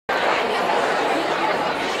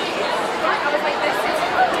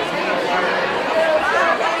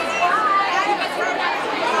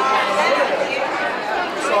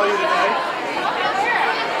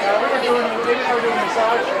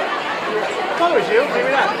color shield,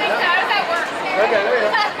 maybe not. I don't think so. How does that work? Okay, there you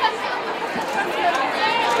go.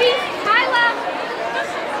 Kyla!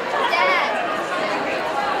 Dad!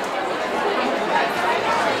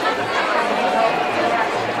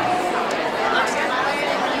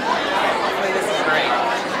 This is great.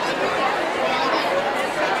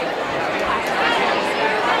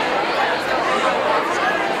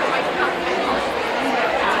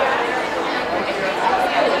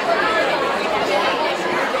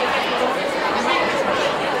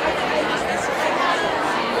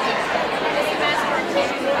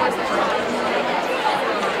 This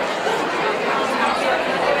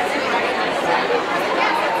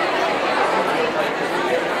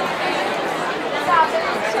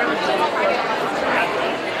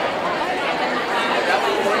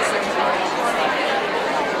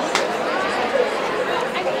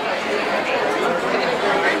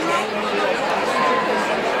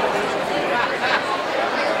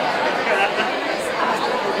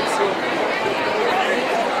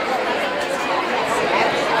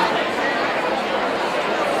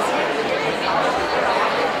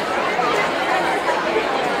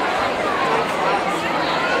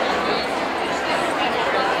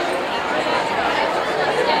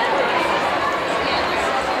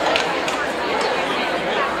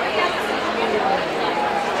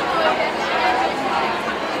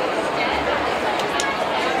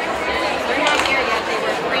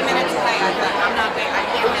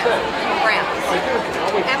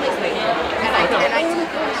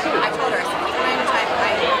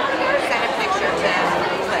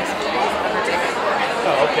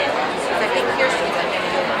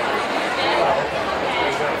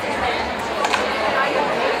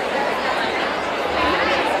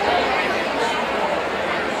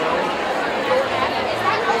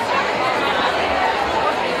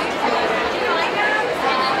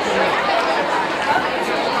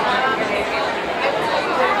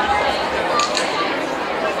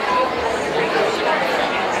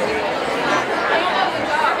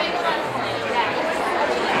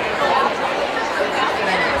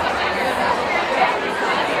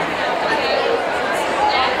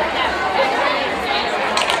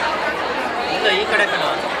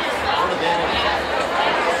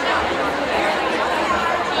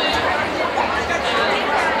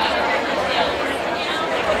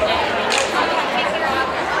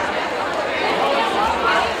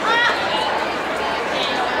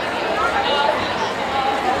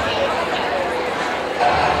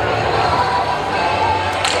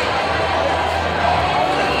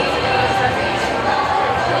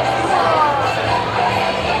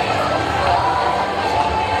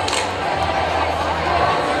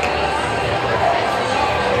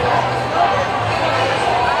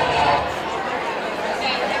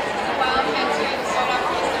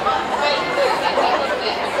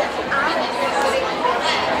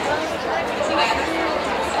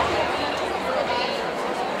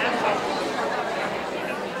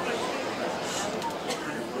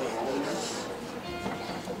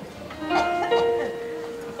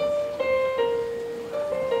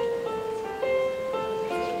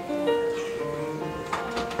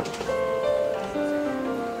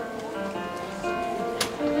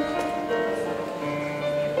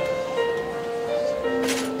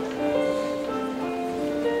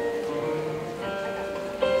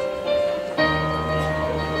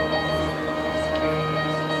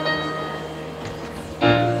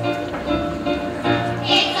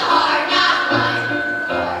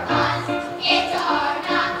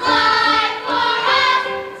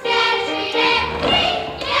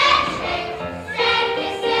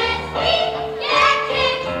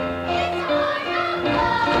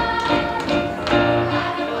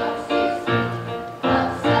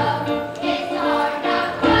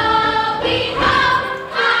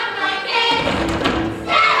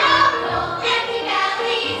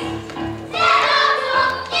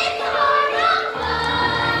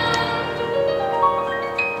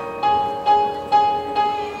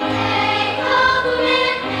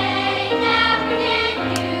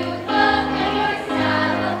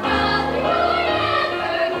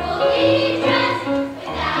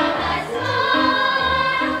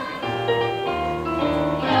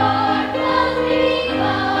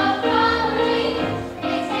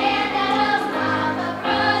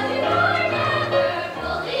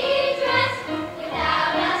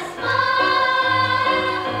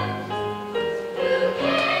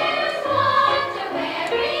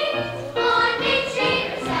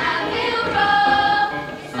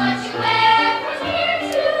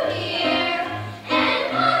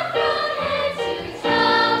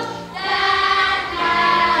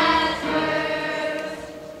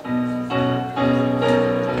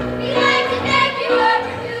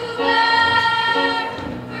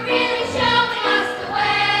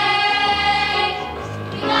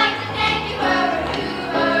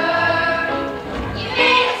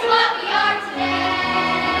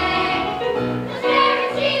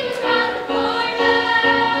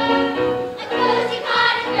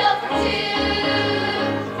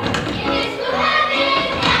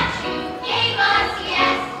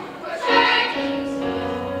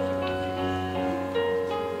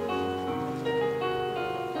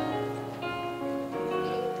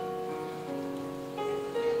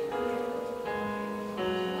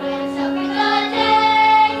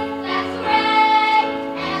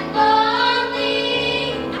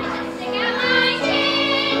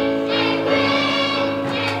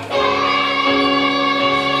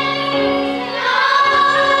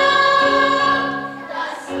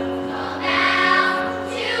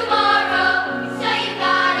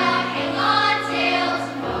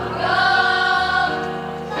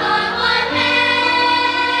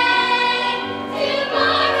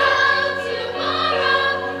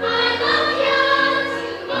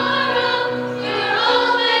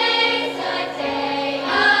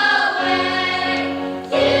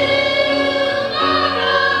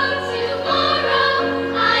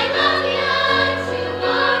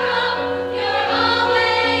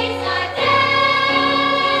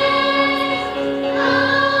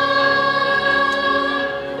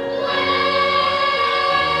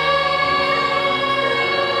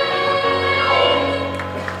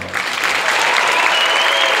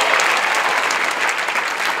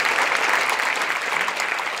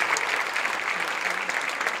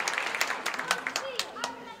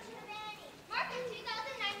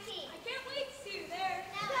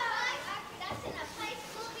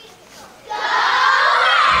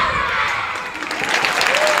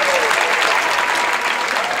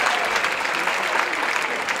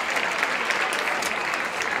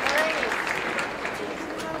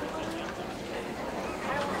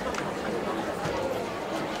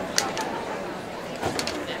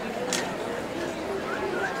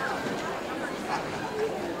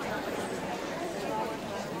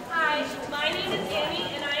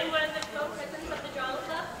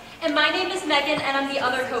and my name is Megan, and I'm the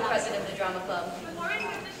other co-president of the Drama Club. Before we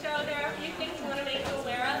start the show, there are a few things we want to make you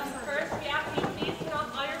aware of. First, we ask you please turn off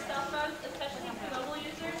all your cell phones, especially T-Mobile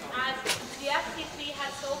users, as the FCC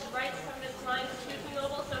has sold rights from this line to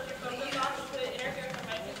T-Mobile, so if your phone goes off, it could interfere with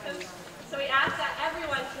my system. So we ask that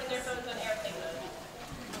everyone turn their phones on airplane mode.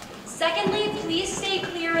 Secondly, please stay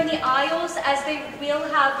clear in the aisles as they will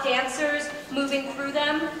have dancers moving through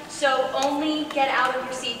them, so only get out of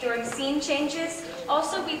your seat during scene changes.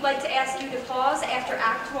 Also, we'd like to ask you to pause after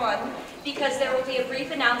Act 1 because there will be a brief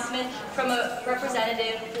announcement from a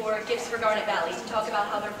representative for Gifts for Garnet Valley to talk about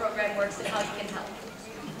how their program works and how you can help.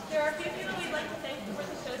 There are a few people we'd like to thank before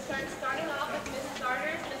the show starts, starting off with Ms.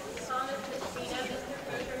 Starters, Mrs. Thomas, Ms. Dina, Mr.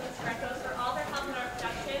 Crozier, Ms. Freckles for all their help in our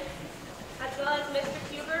production, as well as Mr.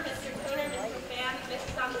 Huber, Mr. Toner, Mr. Pham, Ms.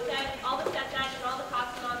 Sumstead, all the set dads and all the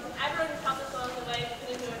costumes, and everyone who's helped us along the way.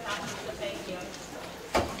 We couldn't do it without you, so thank you.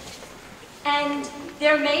 And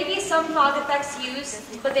there may be some fog effects used,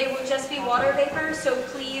 but they will just be water vapor, so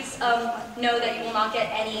please know that you will not get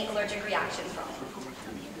any allergic reaction from it.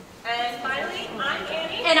 And finally, I'm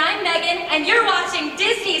Annie. And I'm Megan, and you're watching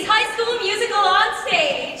Disney's High School Musical on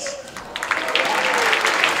stage.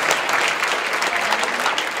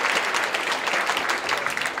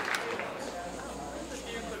 Just a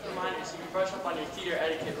few quick reminders so you can brush up on your theater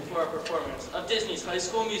etiquette before our performance of Disney's High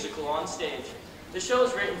School Musical on stage. The show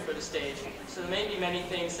is written for the stage, so there may be many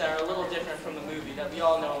things that are a little different from the movie that we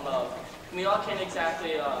all know and love. And we all can't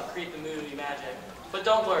exactly create the movie magic. But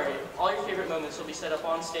don't worry, all your favorite moments will be set up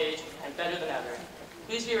on stage and better than ever.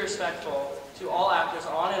 Please be respectful to all actors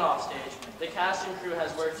on and off stage. The cast and crew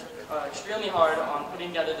has worked extremely hard on putting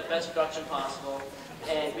together the best production possible,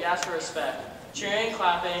 and we ask for respect. Cheering,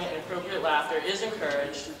 clapping, and appropriate laughter is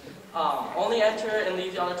encouraged. Only enter and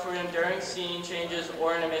leave the auditorium during scene changes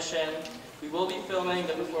or intermission. We will be filming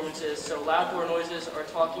the performances, so loud door noises or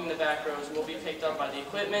talking in the back rows will be picked up by the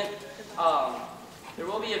equipment. There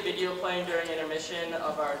will be a video playing during intermission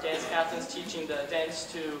of our dance captains teaching the dance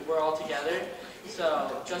to We're All Together.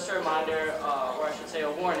 So just a reminder, or I should say a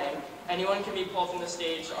warning, anyone can be pulled from the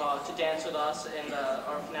stage to dance with us in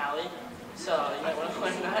our finale. So you might want to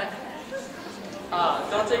learn that.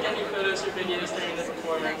 Don't take any photos or videos during the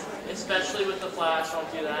performance, especially with the flash, don't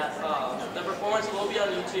do that. The performance will be on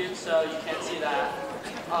YouTube, so you can't see that.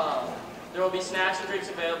 There will be snacks and drinks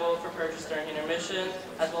available for purchase during intermission,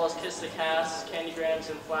 as well as Kiss the Cast, candygrams,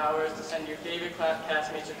 and flowers to send your favorite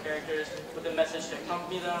castmates or characters with a message to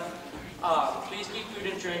accompany them. Please keep food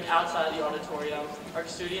and drink outside the auditorium. Our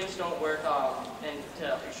custodians don't work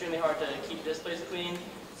extremely hard to keep this place clean.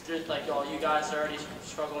 Just like all you guys are already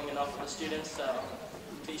struggling enough with the students, so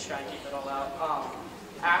please try and keep it all out.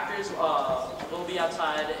 Actors will be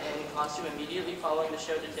outside in costume immediately following the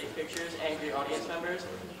show to take pictures and greet audience members.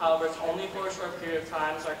 However, it's only for a short period of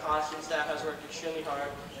time, so our costume staff has worked extremely hard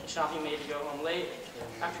and should not be made to go home late.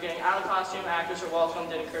 After getting out of costume, actors are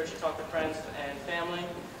welcomed and encouraged to talk to friends and family.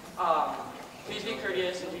 Please be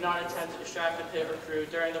courteous and do not attempt to distract the pit or crew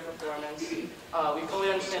during the performance. We fully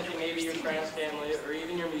understand that maybe your friends, family, or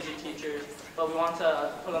even your music teachers, but we want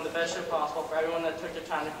to put on the best show possible for everyone that took the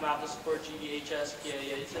time to come out to support GBHS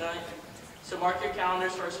PAA tonight. So mark your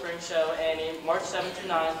calendars for our spring show, Annie, March 7th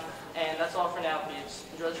through 9th, and that's all for now, peeps.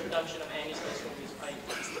 Enjoy the production of Annie's High School Musical.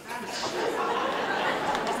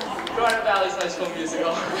 Garnet Valley's High School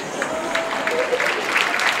Musical.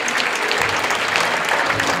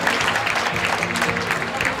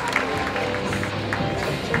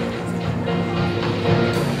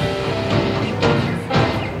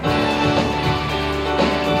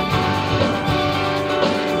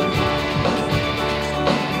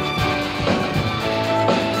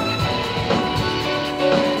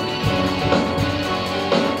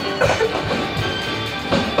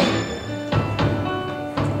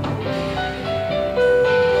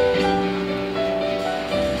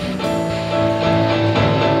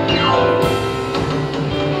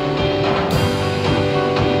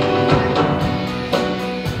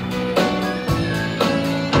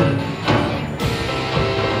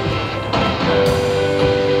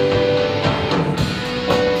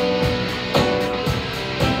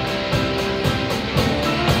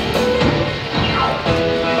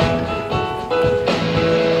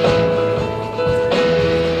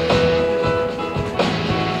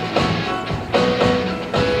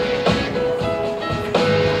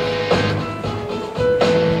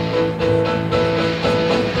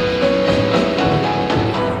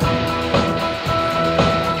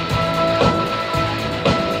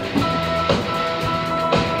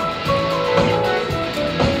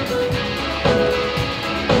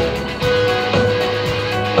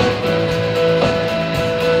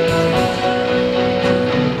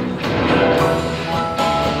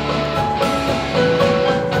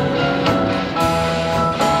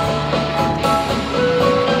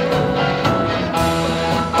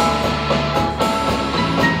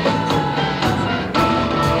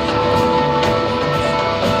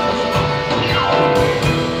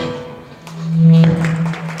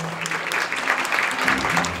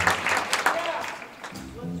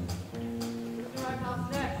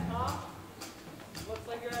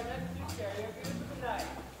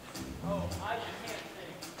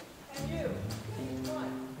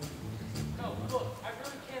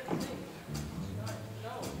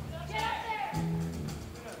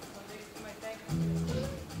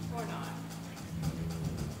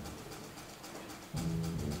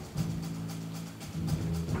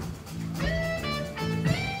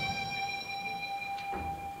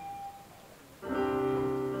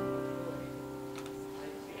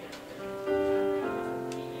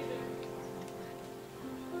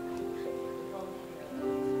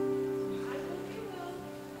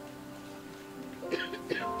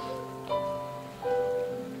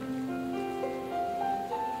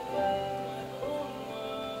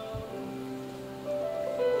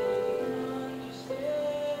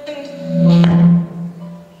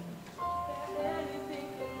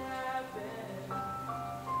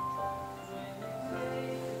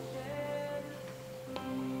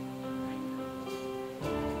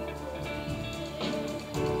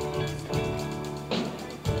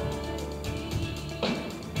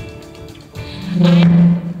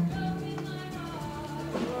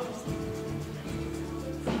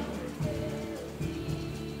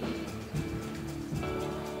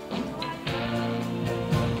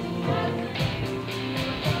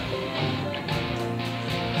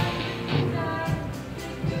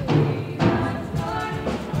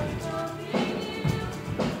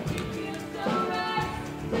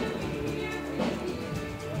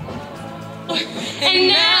 And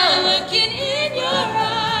now looking in your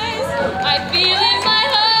eyes, I feel in my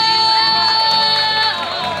heart,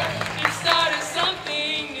 you've started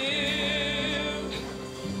something new.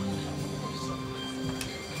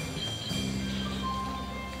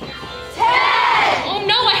 Oh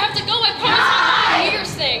no, I have to go. I promised my New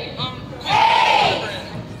Year's thing. 8,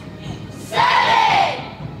 7,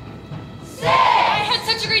 6. I had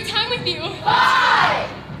such a great time with you. 5,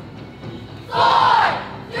 4,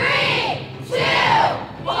 3, 2,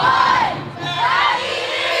 1. Happy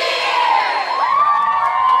New Year!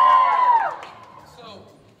 So,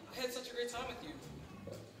 I had such a great time with you.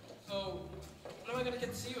 So, when am I gonna get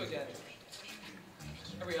to see you again?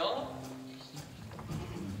 Are we all?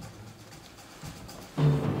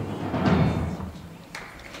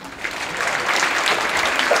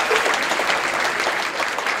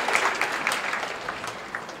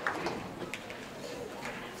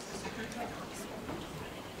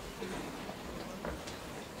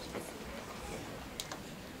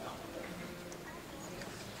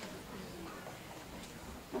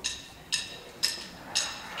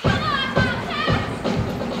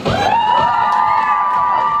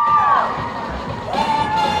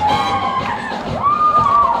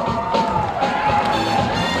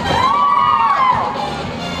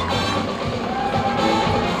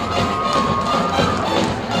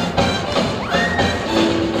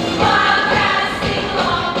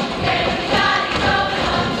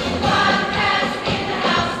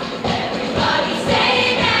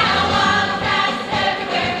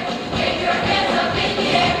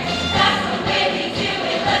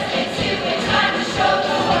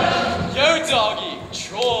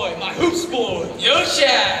 Yo,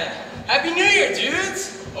 Chad! Happy New Year,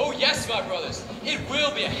 dudes! Oh yes, my brothers. It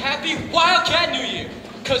will be a happy Wildcat New Year.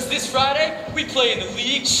 Cause this Friday, we play in the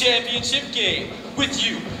league championship game with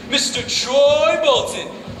you, Mr. Troy Bolton,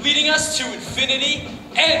 leading us to infinity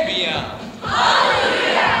and beyond.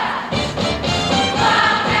 Hallelujah!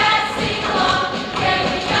 Wildcats sing along, yeah,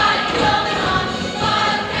 we got it going on.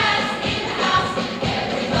 Wildcats in the house,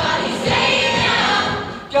 everybody say it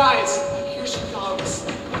now. Guys, here she comes.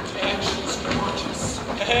 And she's gorgeous.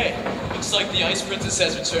 Hey, looks like the Ice Princess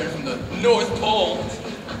has returned from the North Pole.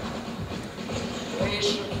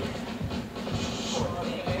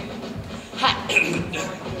 Hi.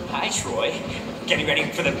 Hi, Troy. Getting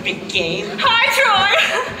ready for the big game? Hi, Troy!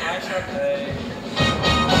 Hi, Sharpay.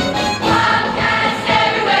 Wildcats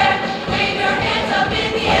everywhere, wave your hands up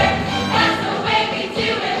in the air. That's the way we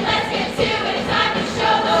do it, let's get to it, time to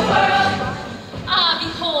show the world. Ah,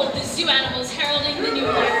 behold, the zoo animals heralding the new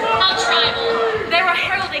year. How tribal. They were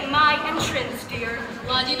heralding my entrance, dear.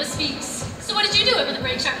 La Diva speaks. So what did you do over the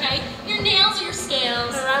break, Sharpay? Your nails or your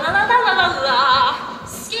scales? La la la la la la la.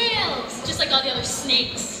 Scales, just like all the other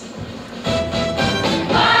snakes.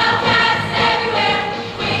 Wildcats everywhere,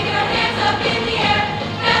 wave your hands up in the air.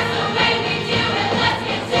 That's the way we do it, let's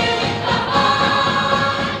get to it, come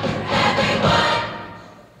on, everyone.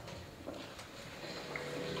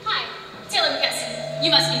 Hi, Taylor McKesson.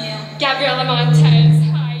 You must be new. Gabriella Montez.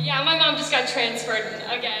 Hi. Yeah, my mom just got transferred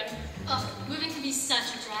again. Ugh, moving can be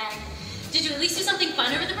such a drag. Did you at least do something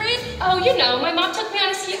fun over the break? Oh, you know, my mom took me on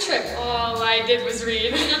a ski trip. All I did was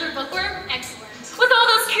read. Another bookworm? Excellent. With all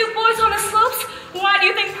those cute boys on the slopes, why do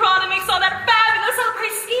you think Prada makes all that fabulous après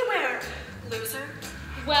ski wear? Loser.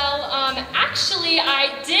 Well, actually,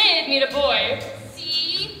 I did meet a boy.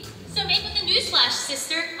 See? So make with the newsflash,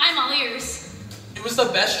 sister. I'm all ears. It was the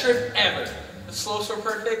best trip ever. The slopes were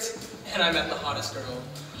perfect, and I met the hottest girl.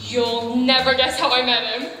 You'll never guess how I met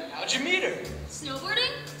him. How'd you meet her?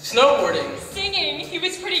 Snowboarding? Snowboarding. Singing. He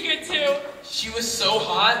was pretty good, too. She was so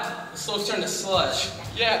hot, the slopes turned to slush.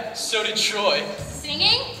 Yeah, so did Troy.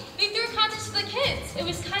 Singing? We threw a contest for the kids. It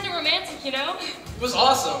was kind of romantic, you know? It was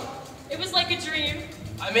awesome. It was like a dream.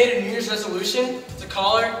 I made a New Year's resolution to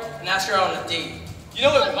call her and ask her out on a date. You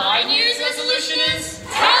know what What my my New Year's resolution is?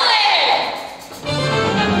 Tell it!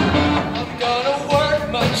 I'm gonna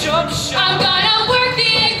work my jump shot. I'm gonna work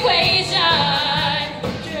the equation.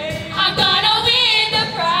 I'm gonna win the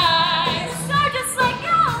prize. So just like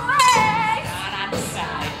always. Not on the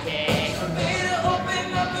sidekick.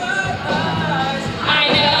 I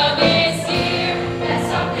know this year. That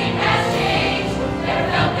something has changed, there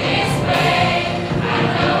felt this way. I'm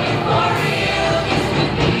coming for you.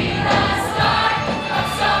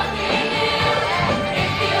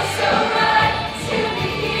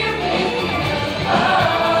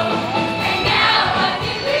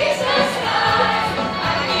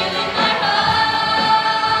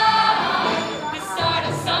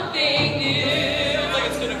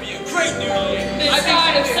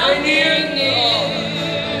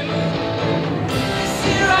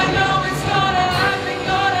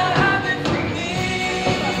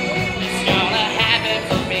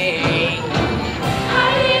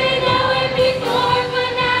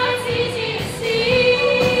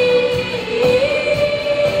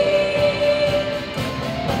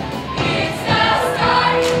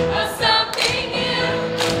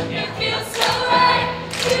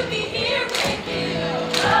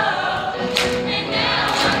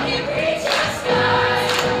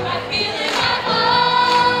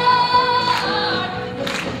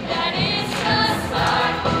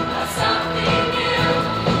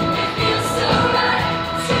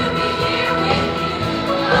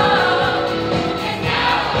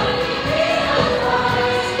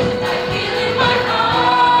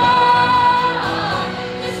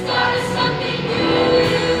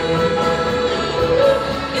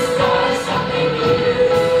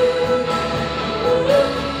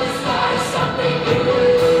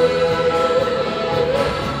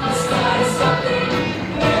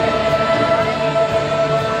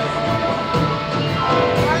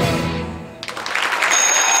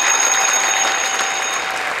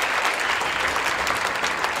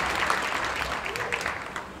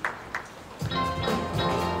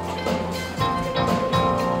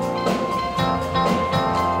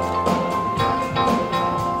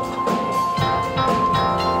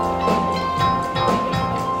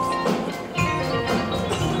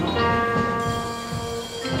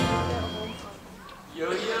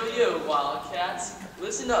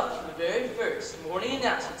 Listen up for the very first morning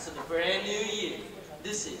announcements of the brand new year.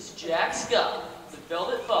 This is Jack Scott, the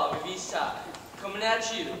Velvet Fog of East Side, coming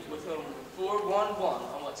at you with over 411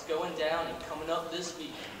 on what's going down and coming up this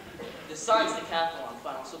week. The Science Decathlon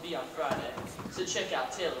finals will be on Friday, so check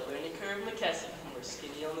out Taylor Learning Curve McKessie and we're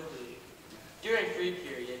skinny on the hood. During free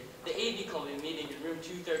period, the AV club will be meeting in room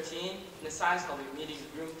 213 and the Science club will be meeting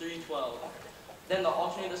in room 312. Then they'll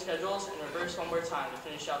alternate the schedules and reverse one more time to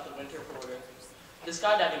finish out the winter quarter. The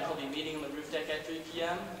skydiving club will be meeting on the roof deck at 3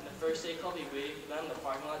 p.m. and the first aid club will be waiting for them in the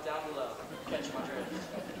parking lot down below. Catch my drift.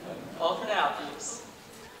 All for now, peeps.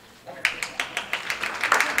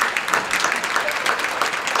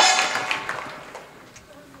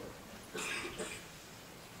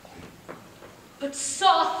 But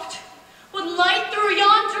soft, when light through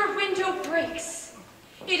yonder window breaks,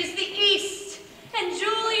 it is the east, and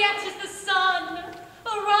Juliet is the sun.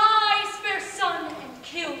 Arise, fair sun, and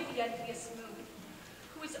kill the envious moon,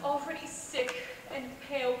 who is already sick and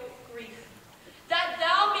pale with grief, that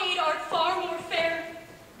thou maid art far more fair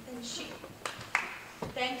than she.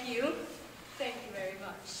 Thank you very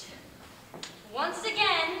much. Once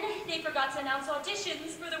again, they forgot to announce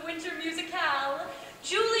auditions for the winter musicale,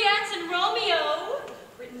 Juliet and Romeo,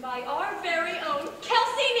 written by our very own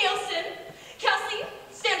Kelsey Nielsen. Kelsey,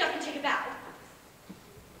 stand up and take a bow.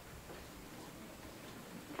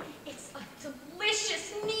 It's a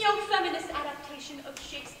delicious neo-feminist adaptation of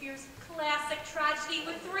Shakespeare's classic tragedy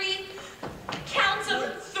with count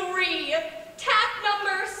of three, tack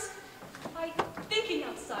numbers. By thinking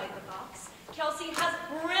outside the box, Kelsey has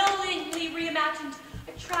brilliantly reimagined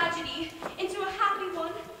a tragedy into a happy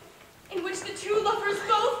one, in which the two lovers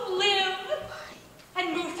both live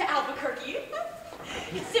and move to Albuquerque.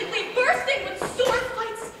 It's simply bursting with sword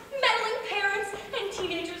fights, meddling parents, and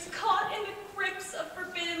teenagers caught in the grips of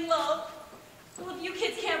forbidden love. Well, if you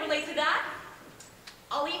kids can't relate to that,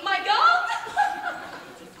 I'll eat my gum.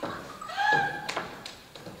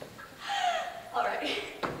 All right.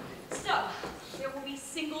 So, there will be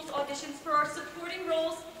singles auditions for our supporting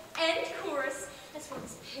roles and chorus, as well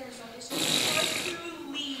as pairs auditions for our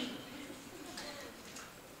two leads.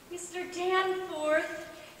 Mr. Danforth,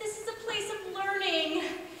 this is a place of learning,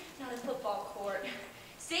 not a football court.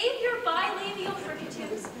 Save your bilabial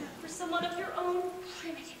fricatives for someone of your own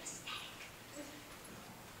primitive aesthetic.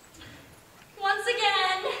 Once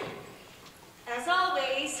again, as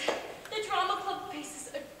always, the drama club faces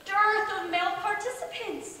a dearth of male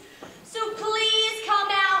participants. So please come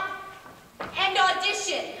out and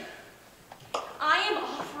audition. I am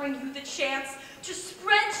offering you the chance to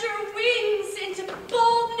spread your wings into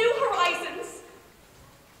bold new horizons.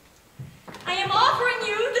 I am offering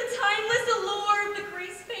you the timeless allure of the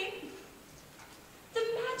grease paint, the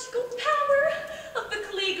magical power of the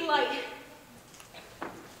Klieg light.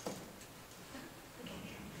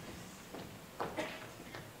 Okay.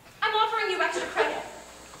 I'm offering you extra credit.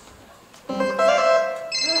 Once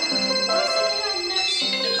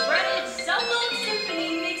again, the dreaded Zelda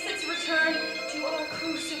Symphony makes its return to our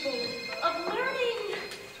crucible of learning.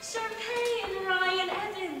 Sharpay and Ryan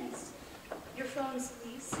Evans. Your phones,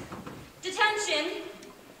 please. Detention.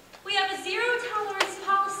 We have a zero-tolerance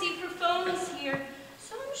policy for phones here,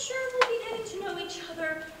 so I'm sure we'll be getting to know each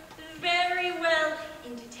other very well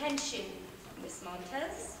in detention. Miss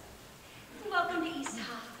Montez, welcome to East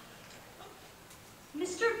High.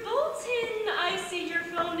 Mr. Bolton, I see your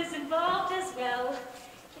phone is involved as well.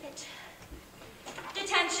 Get it.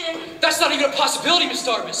 Detention. That's not even a possibility, Miss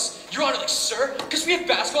Darbus. Your Honor, like, sir, because we have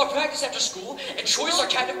basketball practice after school, and Troy's our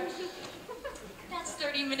captain. That's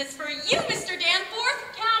 30 minutes for you, Mr. Danforth.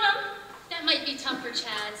 Count 'em. That might be tough for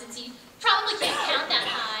Chad, since he probably can't count that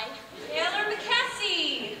high. Taylor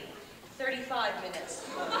McCassie, 35 minutes.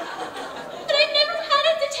 But I've never had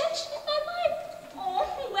a detention in my life.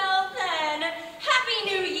 Oh, well then, Happy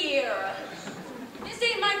New Year. This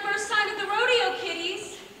ain't my first time at the rodeo,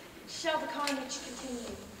 kiddies. Shall the carnage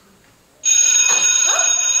continue? Oh,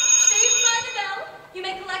 saved by the bell. You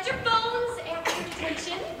may collect your phones after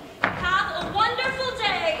detention. Have a wonderful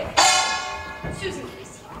day. Susan,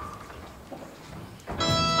 please.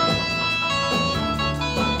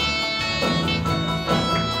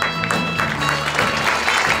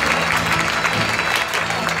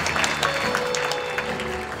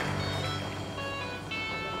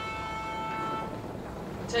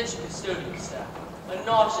 Attention custodial staff. A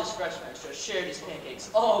nauseous freshman has just shared his pancakes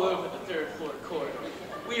all over the third floor corridor.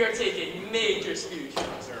 We are taking major speed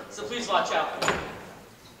shots, so please watch out for him.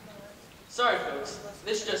 Sorry folks,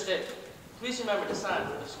 this is just it. Please remember to sign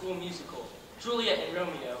for the school musical, Juliet and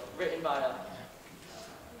Romeo, written by a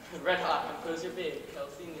red-hot composer babe,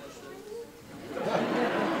 Kelsey Nielsen.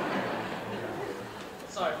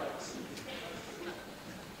 Sorry, folks.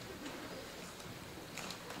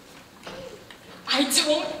 I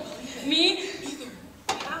don't. Me?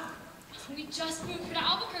 We just moved to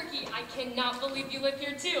Albuquerque. I cannot believe you live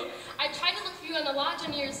here too. I tried to look for you on the lodge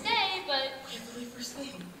on New Year's Day, but... I can't believe first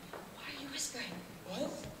thing. Why are you whispering?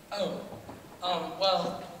 What? Oh,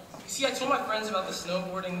 well, you see, I told my friends about the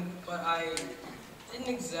snowboarding, but I didn't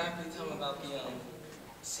exactly tell them about the,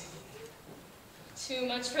 singing. Too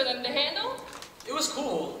much for them to handle? It was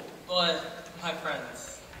cool, but my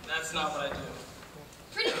friends, that's not what I do.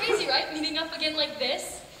 Pretty crazy, right? Meeting up again like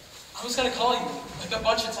this? I was gonna call you, like a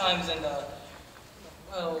bunch of times, and,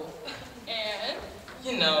 well... And?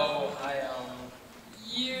 You know,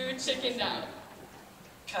 You chickened out.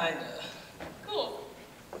 kinda. Cool.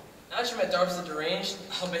 Now that you met Darby's the Deranged,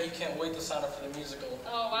 I'll bet you can't wait to sign up for the musical.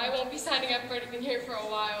 Oh, I won't be signing up for anything here for a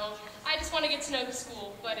while. I just want to get to know the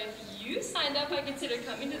school. But if you signed up, I'd consider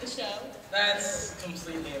coming to the show. That's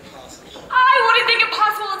completely impossible. I wouldn't think it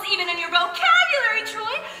possible it's even in your vocabulary,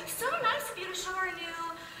 Troy. So nice of you to show our new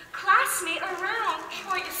classmate around.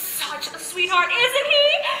 Troy is such a sweetheart, isn't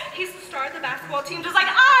he? He's the star of the basketball team, just like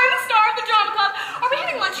I'm the star of the drama club. Are we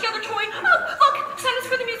having lunch together, Troy? Oh, look, send us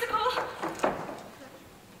for the musical.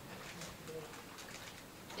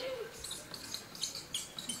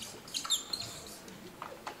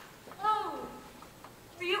 Oh,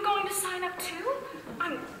 are you going to sign up too?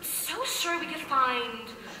 I'm so sure we could find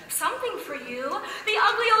something for you. The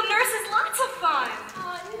ugly old nurse is lots of fun.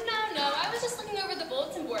 No. I was just looking over the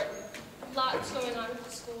bulletin board. Lots going on at the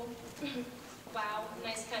school. Wow,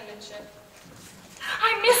 nice penmanship.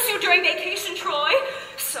 I missed you during vacation, Troy.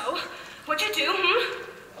 So, what'd you do,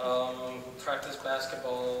 Practice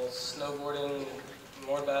basketball, snowboarding,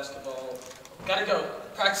 more basketball. Gotta go.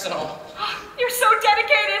 Practice and all. You're so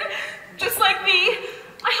dedicated, just like me.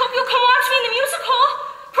 I hope you'll come watch me in the musical.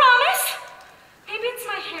 Promise? Maybe it's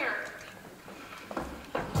my hair.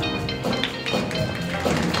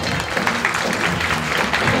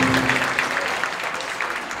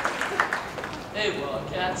 Hey,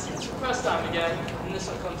 Wildcats, it's request time again, and this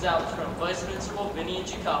one comes out from Vice Principal Vinny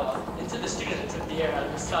Ichikawa into the student that took the air out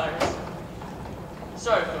of his tires.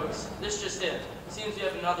 Sorry, folks, this just in. Seems we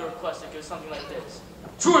have another request that goes something like this.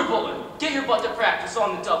 Troy Bullen, get your butt to practice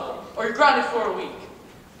on the double, or you're grounded for a week.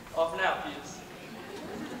 Off and out, please.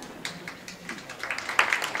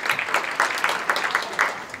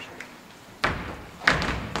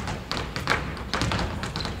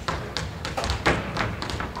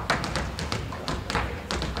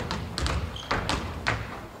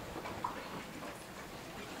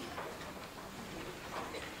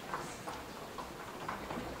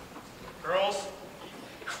 Girls,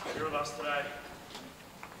 you're with us today.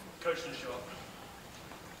 Coach didn't show up.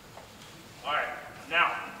 All right,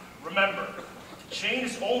 now, remember, the chain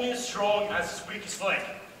is only as strong as its weakest link.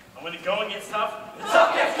 And when the going gets tough, the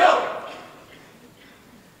tough gets going.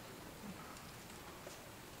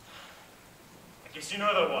 I guess you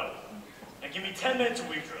know that one. Now give me 10 minutes of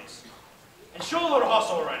weak drills. And show a little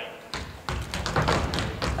hustle already.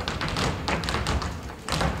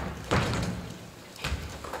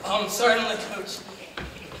 Certainly, Coach.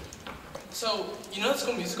 So, you know the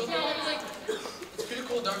school musical? Yeah, It's pretty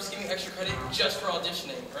cool Darby's giving extra credit just for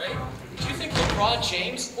auditioning, right? Do you think LeBron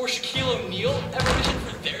James or Shaquille O'Neal ever auditioned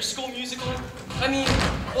for their school musical? I mean,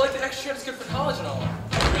 well, like the extra credit's good for college and all.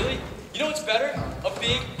 Really? You know what's better? A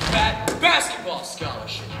big, fat basketball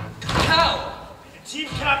scholarship. How? The team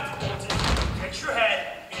captain, Bolton, get your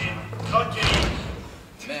head in the game.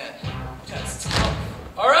 Man, that's tough.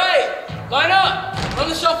 All right, line up. Run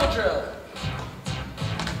the shuffle drill.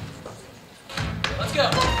 Let's go.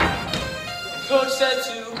 Coach said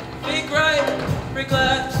to think right, break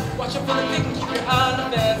left. Watch out for the pick and keep your eye on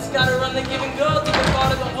the fence. Gotta run the give and go, take a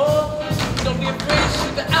part of the hole. Don't be afraid to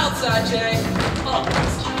shoot the outside, Jay.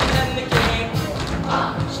 Just keep your head in the game.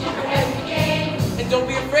 Keep your head in the game. And don't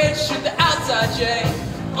be afraid to shoot the outside, Jay.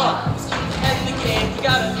 Just keep your head in the game. You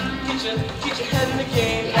gotta get your head in the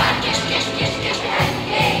game. You gotta get your head in the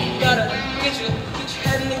game. You gotta get your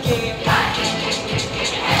head in the game. You gotta get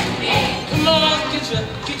your head in the game. Come on, get your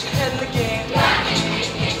head in the game. You gotta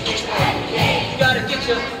get your head in the game. You gotta get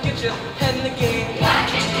your head in the game. You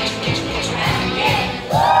gotta get your head in the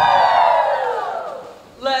game.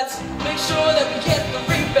 Let's make sure that we get the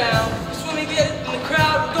rebound. Cause when we get it in the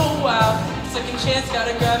crowd, we'll go wild. Second chance,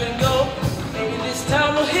 gotta grab it and go. Maybe this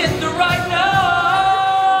time we'll hit the right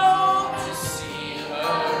note. To see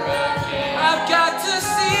her again. I've got to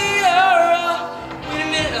see her. Wait a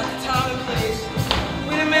minute, not the time and place.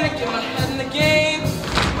 Wait a minute, get my head in the game.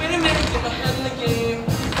 Wait a minute, get my head in the game.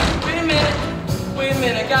 Wait a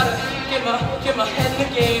minute, I gotta get my head in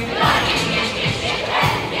the game. You gotta get your head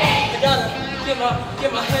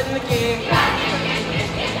my head in the game.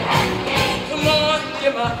 Come on,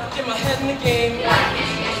 get my head in the game.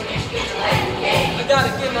 I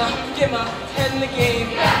gotta get my head in the game.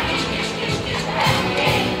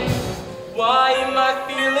 Why am I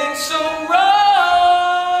feeling so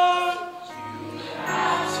wrong? You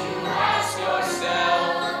have to ask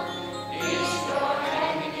yourself, is your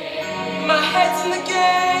head in the game? My head's in the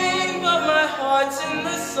game, but my heart's in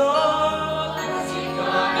the song. What's it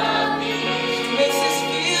gonna be? She makes us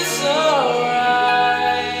feel so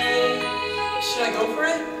right. Should I go for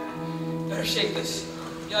it? Better shake this.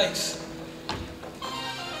 Yikes.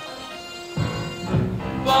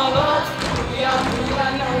 Ball up, we out,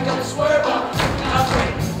 now we gotta swerve up. Now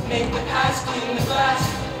break, make the pass, clean the glass.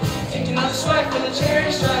 Take another swipe from the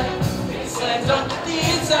cherry stripe. Make a slam dunk at the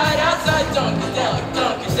inside, outside, dunkadelic,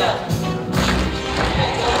 dunkadelic.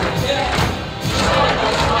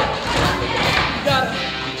 You gotta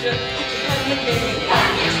get your head in the game. You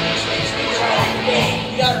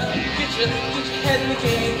gotta get your head in the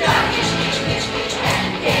game.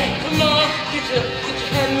 Come on, get your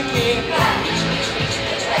head in the game. You gotta get your head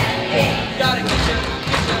in the game. Get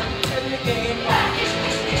your head in the game. Get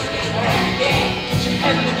your head in the game. Get your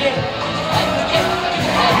head in the game.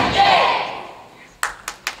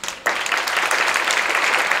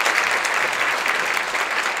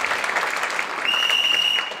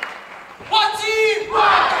 What team?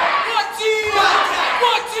 Wildcats. What team? Wildcats.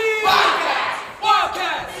 What team? Wildcats.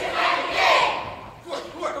 Wildcats. Get your head in the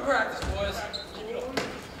game. Work practice, boys.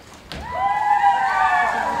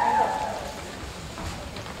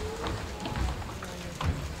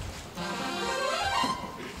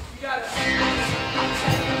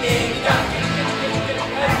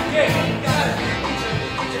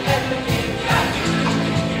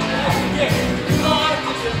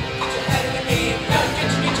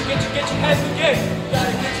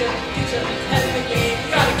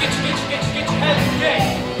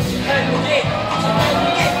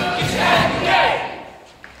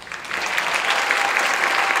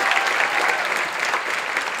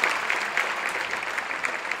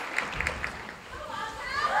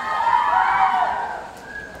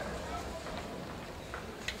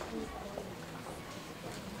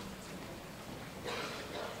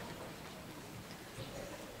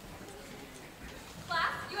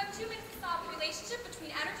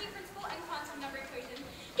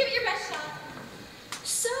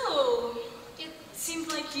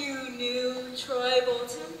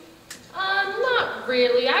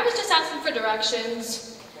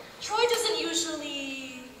 Troy doesn't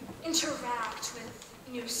usually interact with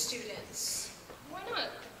new students. Why not?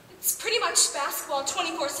 It's pretty much basketball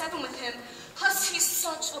 24/7 with him. Plus, he's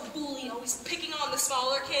such a bully, always picking on the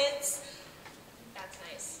smaller kids. That's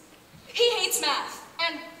nice. He hates math.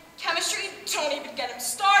 And chemistry, don't even get him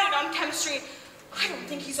started on chemistry. I don't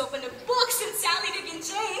think he's opened a book since Sally, Dick, and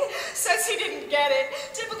Jane says he didn't get it.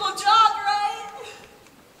 Typical job, right?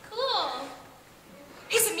 Cool.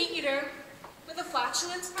 He's a meat eater with a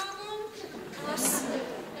flatulence problem. Ask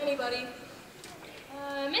anybody.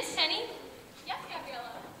 Miss Henny? Yes,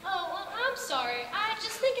 Gabriella. Oh, well, I'm sorry. I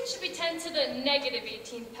just think it should be 10 to the negative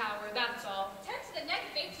 18th power, that's all. 10 to the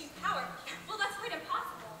negative 18th power? Well, that's quite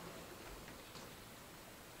impossible.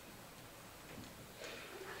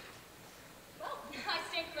 Well, I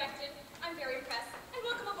stand corrected. I'm very impressed. And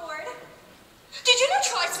welcome aboard. Did you know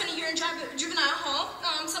Troy spent a year in juvenile hall?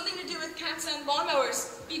 Something to do with cats and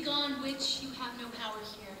lawnmowers. Begone witch, you have no power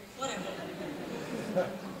here. Whatever.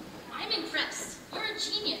 I'm impressed. You're a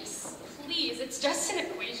genius. Please, it's just an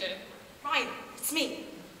equation. Ryan, it's me.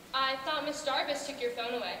 I thought Miss Jarvis took your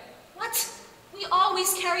phone away. What? We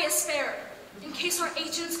always carry a spare, in case our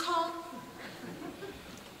agents call.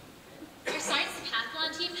 Our science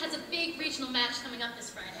decathlon team has a big regional match coming up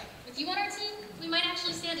this Friday. With you on our team, we might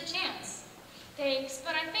actually stand a chance. Thanks,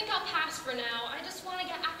 but I think I'll pass for now. I just want to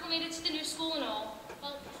get acclimated to the new school and all.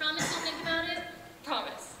 Well, promise you'll think about it?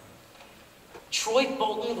 Promise. Troy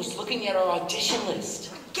Bolton was looking at our audition list.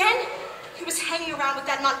 Again? He was hanging around with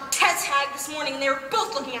that Montez hag this morning, and they were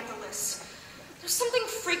both looking at the list. There's something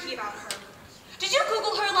freaky about her. Did you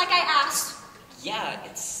Google her like I asked? Yeah,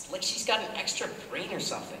 it's like she's got an extra brain or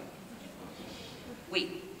something.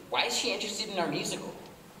 Wait, why is she interested in our musical?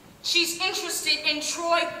 She's interested in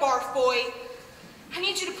Troy, barf boy. I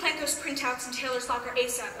need you to plant those printouts in Taylor's locker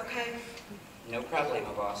ASAP, okay? No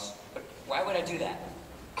problemo, boss. But why would I do that?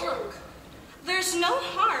 Look, there's no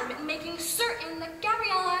harm in making certain that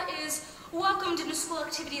Gabriella is welcomed into school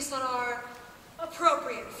activities that are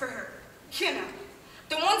appropriate for her. You know,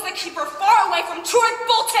 the ones that keep her far away from Troy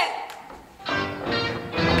Bolton!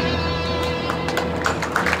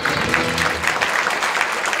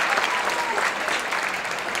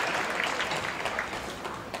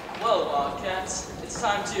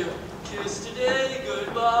 you. Kiss today,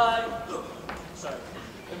 goodbye. Sorry.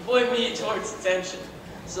 And point me towards attention.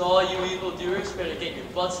 So all you evildoers better get your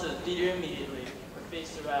butts to the theater immediately or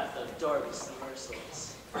face the wrath of Darvis the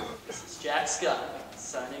Merciless. This is Jack Scott,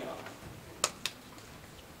 signing off.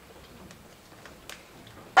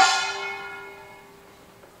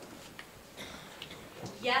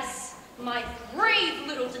 Yes, my brave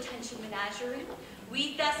little detention menagerie.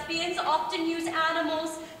 We thespians often use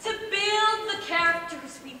animals to build the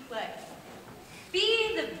characters we play.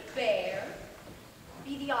 Be the bear,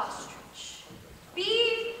 be the ostrich,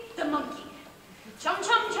 be the monkey. Chum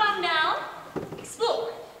chum chum now,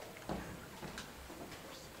 explore.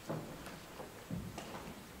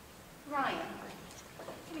 Ryan,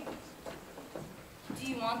 come here. Do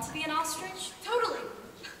you want to be an ostrich? Totally.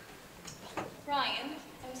 Ryan,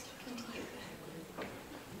 I was talking to you.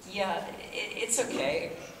 Yeah, it's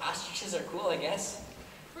okay. Ostriches are cool, I guess.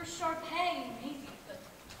 For Sharpay, maybe, but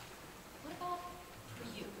what about for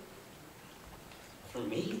you? For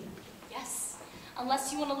me? Yes,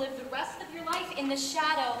 unless you want to live the rest of your life in the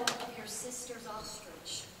shadow of your sister's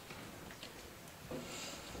ostrich.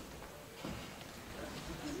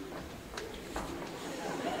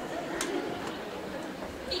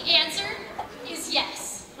 The answer is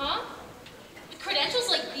yes, huh? With credentials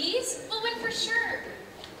like these, we'll win for sure.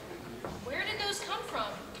 Where did those come from?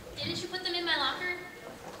 Didn't you put them in my locker?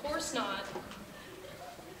 Of course not.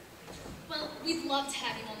 Well, we'd love to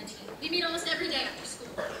have you on the team. We meet almost every day after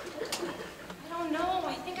school. I don't know.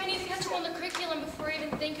 I think I need to catch you on the curriculum before I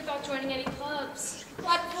even think about joining any clubs.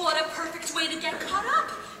 What a perfect way to get caught up.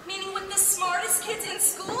 Meeting with the smartest kids in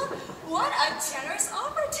school? What a generous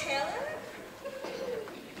offer, Taylor.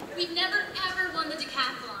 We've never ever won the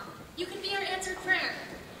decathlon. You can be our answered prayer.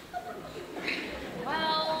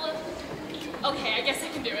 Well, okay, I guess I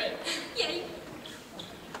can do it. Yay.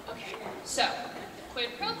 Okay, so, quid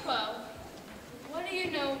pro quo, what do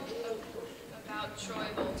you know about Troy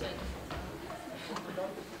Bolton?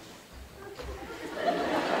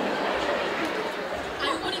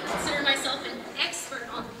 I wouldn't consider myself an expert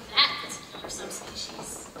on that particular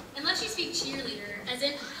subspecies. Unless you speak cheerleader, as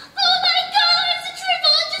in, oh my god, it's a Troy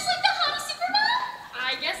Bolton just like the hottie supermodel!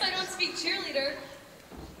 I guess I don't speak cheerleader.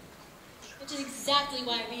 Which is exactly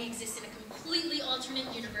why we exist in a completely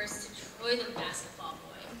alternate universe to Troy the basketball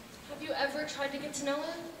boy. Have you ever tried to get to know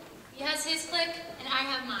him? He has his clique, and I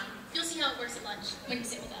have mine. You'll see how it works at lunch when you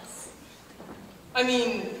sit with us. I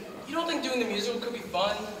mean, you don't think doing the musical could be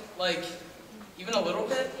fun? Like, even a little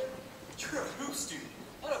bit? You're a hoop student,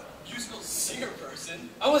 not a musical singer person.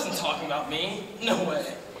 I wasn't talking about me. No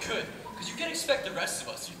way. Good, because you can't expect the rest of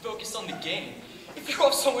us to be focused on the game. If you're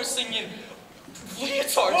off somewhere singing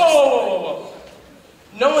leotards. Whoa!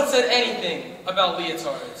 No one said anything about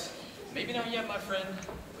leotards. Maybe not yet, my friend,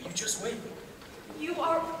 but you just wait. You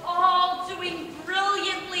are all doing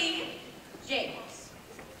brilliantly. James,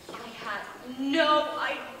 I had no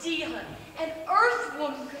idea an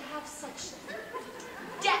Earthwoman could have such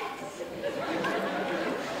depth,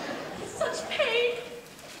 such pain.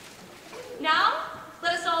 Now,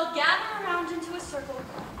 let us all gather around into a circle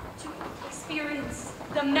to experience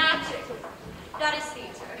the magic that is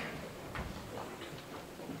theater.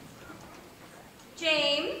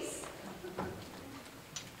 James,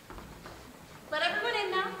 let everyone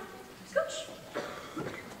in now. Scooch.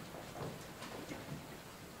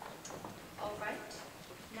 All right.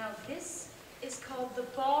 Now this is called the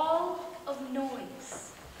ball of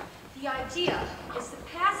noise. The idea is to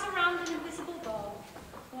pass around an invisible ball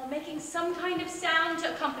while making some kind of sound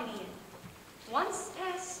to accompany it. Once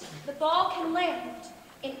passed, the ball can land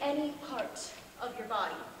in any part of your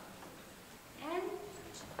body. And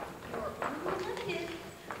you're only limited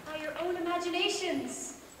by your own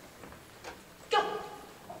imaginations. Go!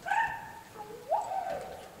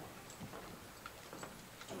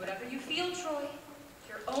 Do whatever you feel, Troy.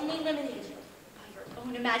 You're only limited by your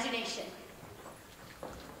own imagination.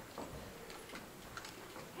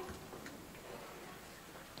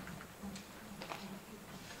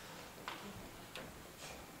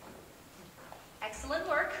 Excellent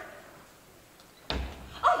work.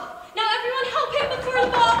 Oh, now everyone help him before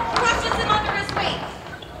the ball crushes him under his weight.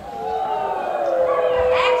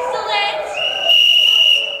 Excellent.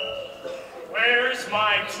 Where's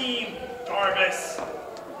my team, Darvis?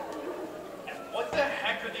 And what the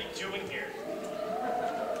heck are they doing here?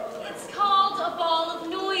 It's called a ball of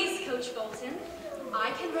noise, Coach Bolton.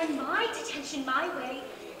 I can run my detention my way,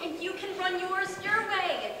 and you can run yours your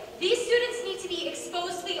way. These students need to be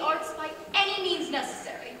exposed to the arts by any means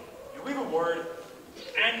necessary. You leave a word,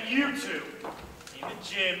 and you two, in the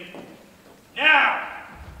gym, now!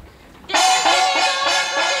 This is all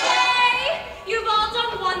for today. You've all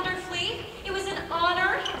done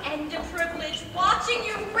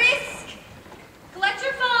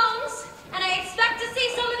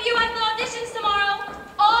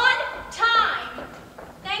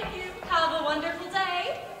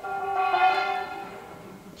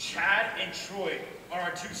and Troy are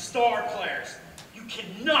our 2 star players. You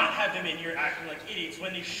cannot have them in here acting like idiots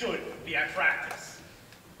when they should be at practice.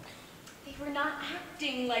 They were not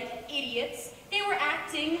acting like idiots. They were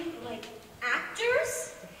acting like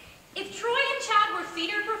actors. If Troy and Chad were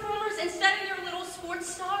theater performers instead of your little sports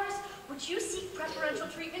stars, would you seek preferential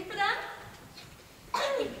treatment for them?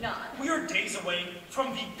 I think not. We are days away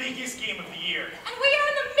from the biggest game of the year. And we are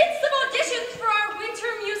in the midst of auditions for our winter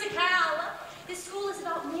musicale. This school is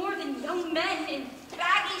about more than young men in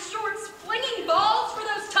baggy shorts flinging balls for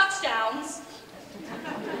those touchdowns.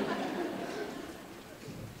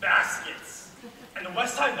 Baskets. And the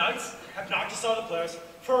West Side Knights have knocked us out of the playoffs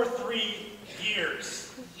for 3 years.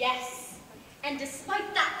 Yes, and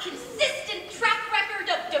despite that consistent track record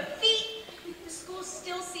of defeat, the school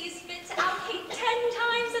still sees fit to allocate 10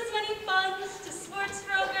 times as many funds to sports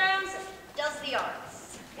programs as it does the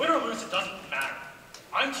arts. Win or lose, it doesn't matter.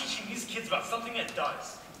 I'm teaching these kids about something that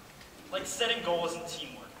does. Like setting goals and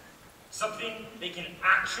teamwork. Something they can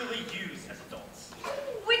actually use as adults.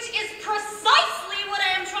 Which is precisely what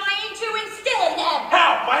I am trying to instill in them.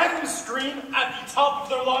 How? By having them scream at the top of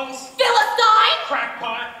their lungs? Philistine!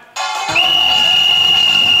 Crackpot!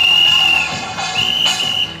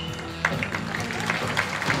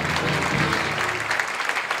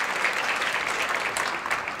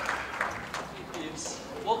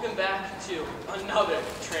 Welcome back to another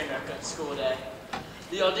train wreck on school day.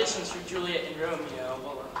 The auditions for Juliet and Romeo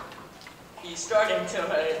will be starting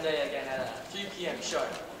today again at 3 p.m. sharp.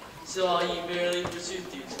 So all you barely pursued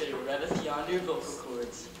dudes better rev with yonder vocal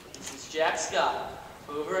cords. This is Jack Scott,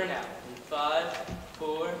 over and out in 5,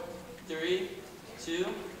 4, 3, 2.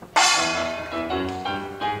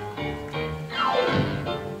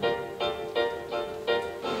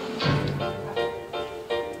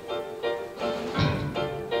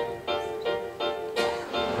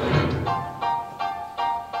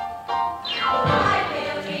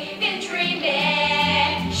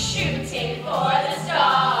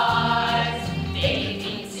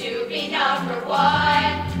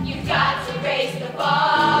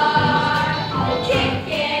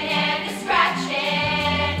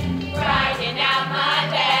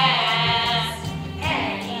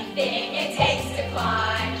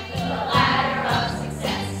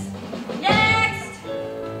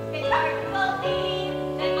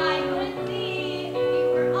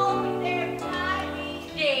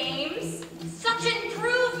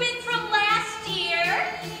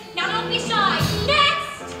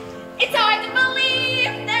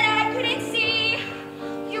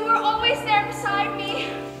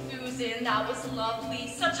 That was lovely.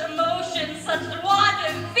 Such emotion, such joie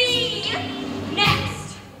de vie.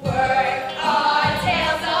 Next, work our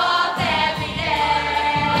tails off every day.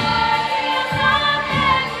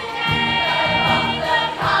 Of the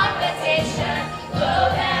competition, blow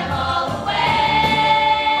them all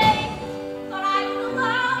away. But I was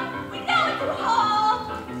alone. We know it through hall.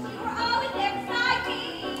 You were always there beside me.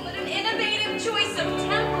 What an innovative choice of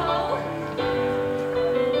tempo.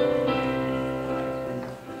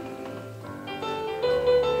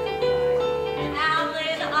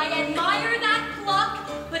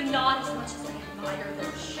 Not as much as I admire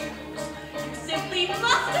those shoes. You simply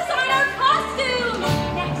must design our costume!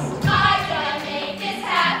 Next, I gotta make this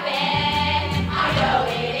happen. I know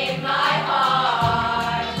it in my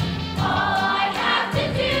heart. All I have to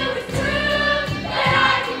do is prove that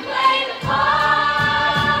I can play the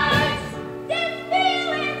parts. This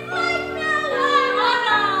feeling's like no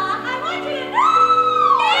other. I want you to know!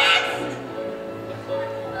 Next! I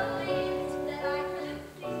believed that I couldn't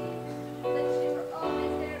see that you were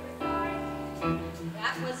always there.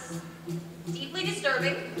 That was deeply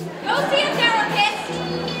disturbing. Go see a therapist!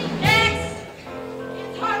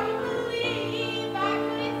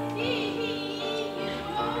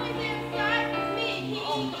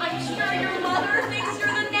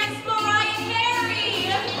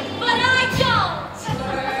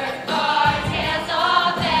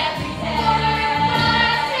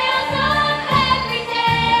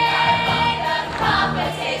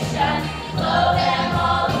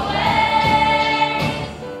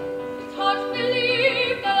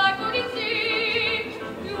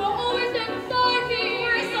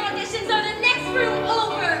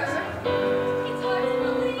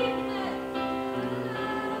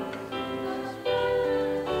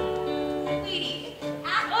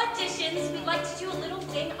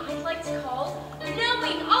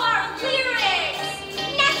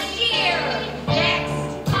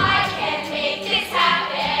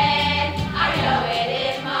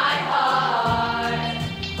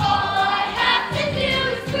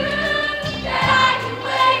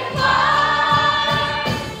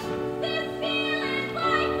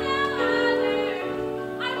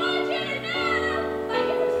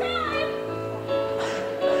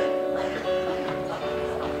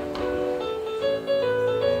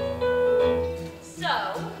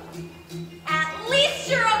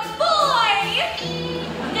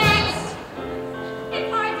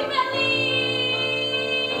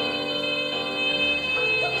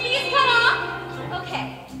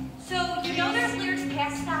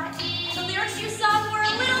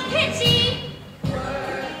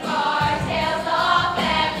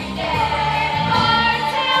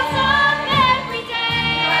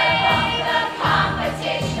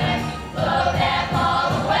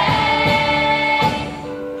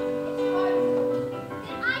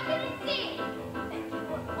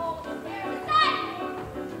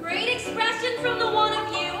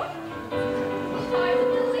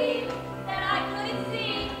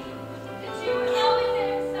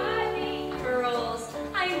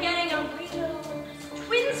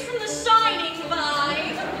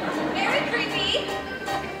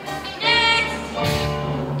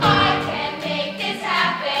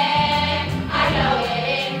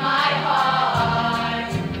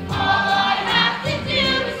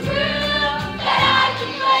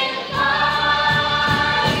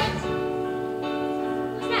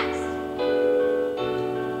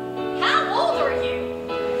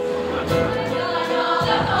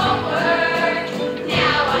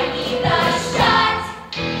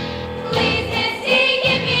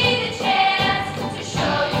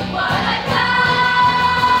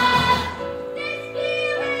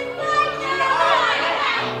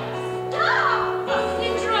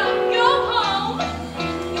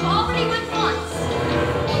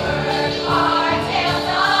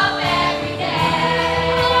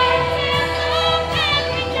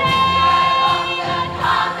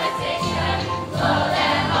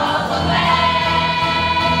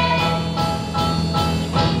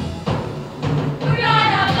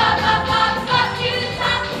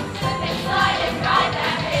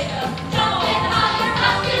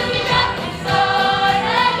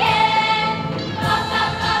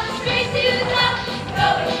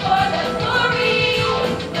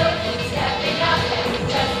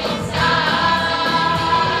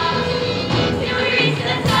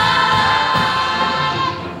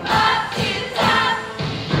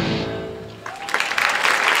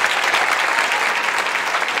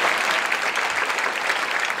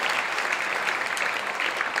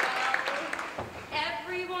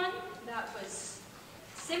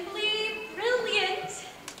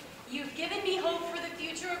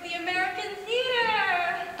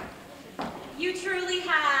 You truly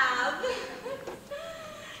have.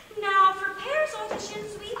 Now, for pairs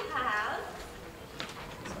auditions, we have...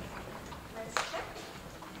 Let's check.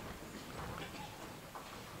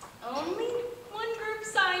 Only one group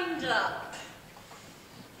signed up.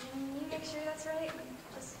 Can you make sure that's right?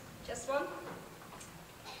 Just one?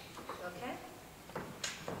 Okay.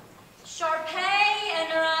 Sharpay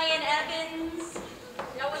and Ryan Evans.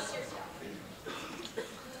 Now what's your stuff?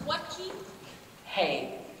 What key?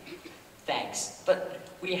 Hey, thanks, but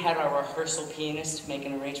we had our rehearsal pianist make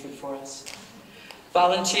an arrangement for us.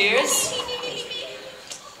 Volunteers?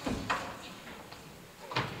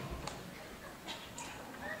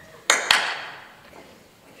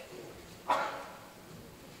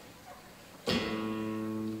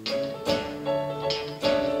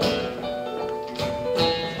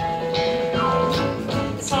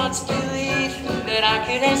 It's hard to believe that I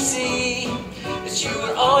couldn't see that you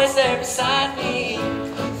were always there beside me.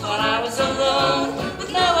 Thought I was alone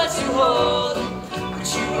with no one to hold,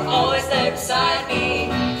 but you were always there beside me.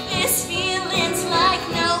 This feeling's like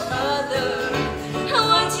no other. I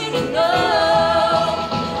want you to know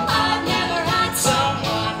I've never had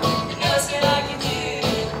someone that knows me like you do,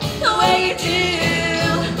 the way you do.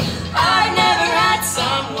 I've never had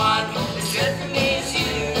someone as good for me as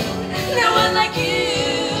you, no one like you.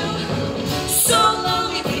 So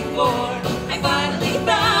lonely before I finally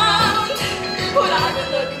found what I've been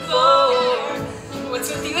looking for. What's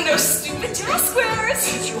with you and those stupid jazz squares?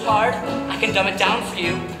 It's too hard. I can dumb it down for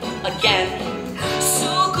you again.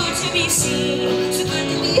 So good to be seen, so good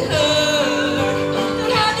to be heard.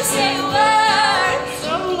 Don't have to say a word.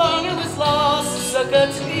 So long it was lost, so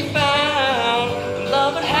good to be found. I'm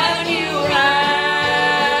loving having you around.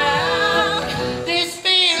 This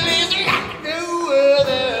feeling's like no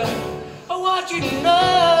other. I want you to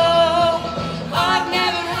know I've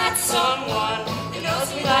never had someone that knows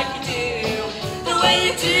me like you do, the way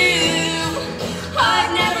you do.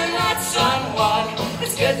 I've never had someone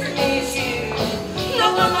as good for me as you, no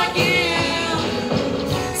one like you.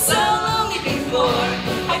 So lonely before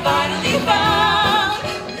I finally found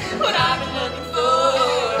what I've been looking for.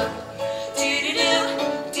 Do-do-do,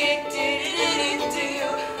 do-do-do-do-do.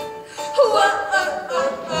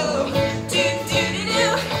 Whoa-oh-oh-oh. Do-do-do-do,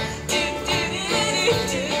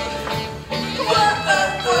 do-do-do-do-do.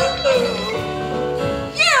 Whoa-oh-oh-oh.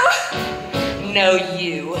 You! No,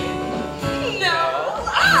 you. No,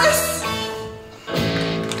 us!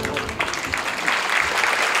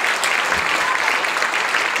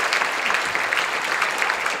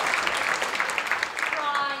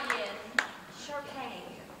 Ryan, Sharpay.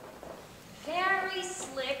 Very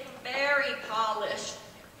slick, very polished.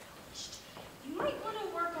 You might want to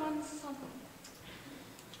work on some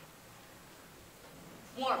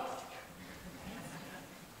warmth.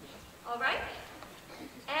 All right?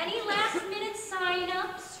 Any last-minute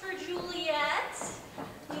sign-ups for Juliet?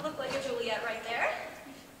 You look like a Juliet right there.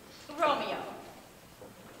 Romeo.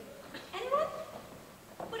 Anyone?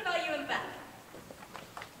 What about you in the back?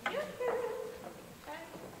 You?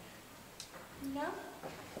 No?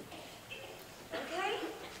 Okay.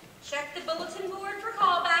 Check the bulletin board for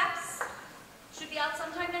callbacks. Should be out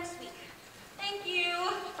sometime next week. Thank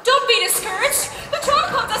you. Don't be discouraged. The drama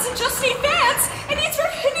club doesn't just need fans. It needs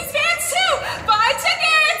fans too. Buy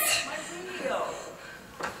tickets.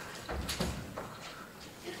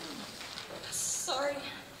 Sorry.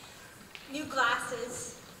 New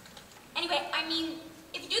glasses. Anyway, I mean,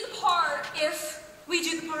 if we do the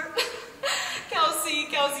part.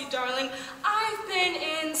 Kelsey, darling, I've been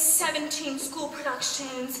in 17 school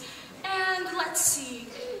productions, and let's see,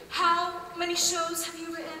 how many shows have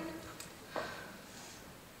you written?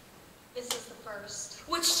 This is the first.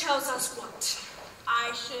 Which tells us what?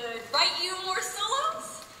 I should write you more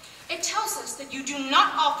solos? It tells us that you do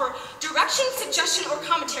not offer direction, suggestion, or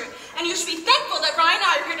commentary, and you should be thankful that Ryan and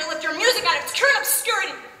I are here to lift your music out of its current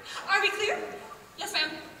obscurity. Are we clear? Yes,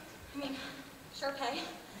 ma'am. Sharpay.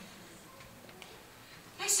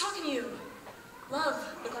 Nice talking to you. Love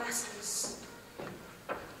the glasses.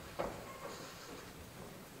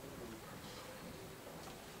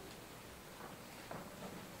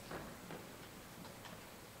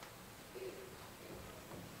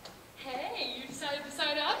 Hey, you decided to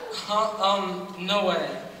sign up? No way.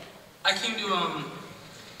 I came to,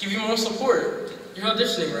 give you more support. You're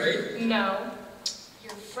auditioning, right? No.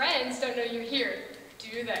 Your friends don't know you're here,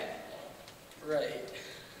 do they? Right.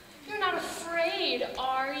 You're not afraid,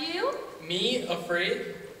 are you? Me?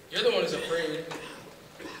 Afraid? You're the one who's afraid.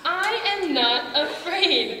 I am not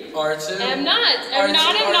afraid. R2? I'm not. R2, I'm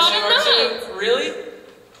not. R2. Really?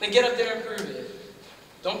 Then get up there and prove it.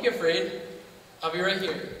 Don't be afraid. I'll be right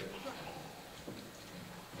here.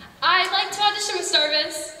 I'd like to audition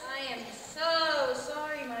Starvis. I am so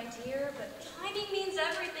sorry, my dear, but Timing means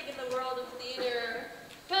everything in the world of theater.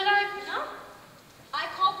 But I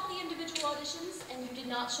called for the individual auditions, and you did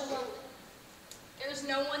not show up. There's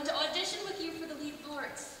no one to audition with you for the lead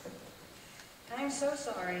parts. I'm so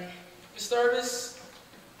sorry. Miss Starvis,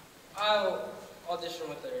 I'll audition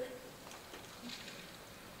with her.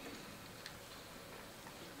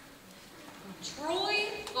 Troy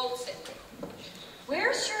Bolton.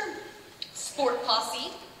 Where's your sport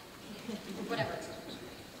posse? Whatever it's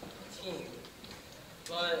called. Team.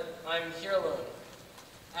 But I'm here alone.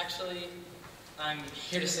 Actually, I'm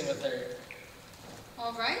here to sing with her.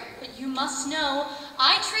 All right, but you must know,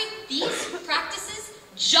 I treat these practices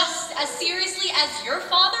just as seriously as your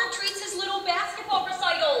father treats his little basketball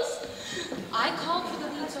recitals. I called for the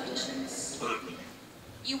leads auditions.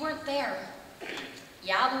 You weren't there.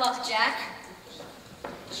 Yeah, luck, Jack.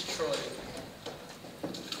 It's Troy.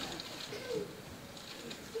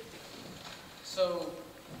 So,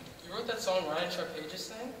 you wrote that song Ryan Sharpage's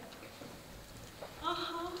sang?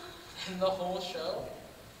 Uh-huh. And the whole show?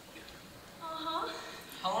 Uh-huh.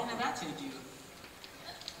 How long did that take you?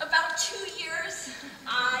 About 2 years.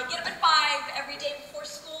 I get up at 5 every day before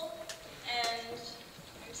school, and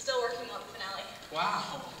I'm still working on the finale.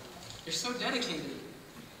 Wow, you're so dedicated.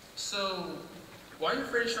 So, why are you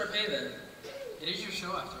afraid of Sharpay then? It is your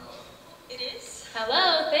show after all. It is?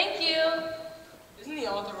 Hello, thank you. Isn't the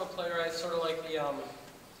author of a playwright sort of like the,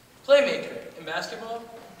 playmaker in basketball?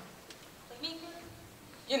 Playmaker?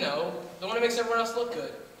 You know, the one who makes everyone else look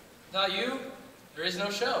good. Without you, there is no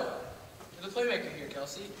show. You're the playmaker here,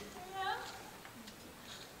 Kelsey. Yeah.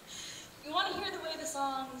 You want to hear the way the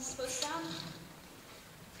song's supposed to sound?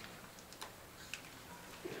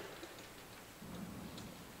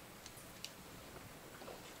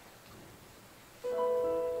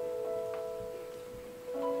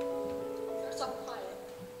 Starts off quiet.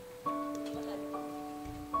 Go ahead.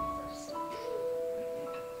 First.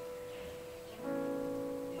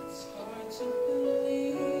 It's hard to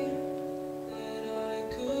believe that I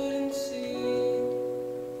couldn't see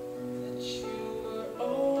that you were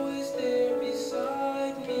always there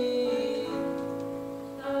beside me.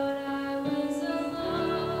 Thought I was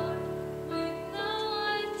alone with no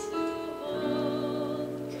one to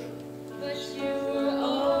hold, but you were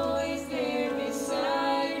always there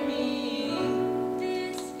beside me.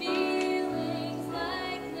 This feeling's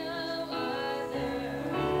like no other.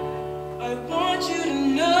 I want you to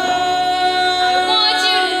know. I want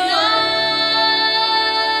you to know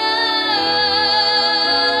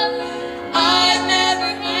I've never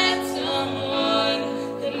had someone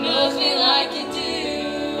that knows me like you do,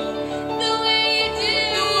 the way you do,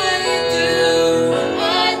 the way you do.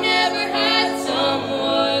 I've never had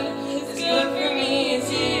someone as good for me as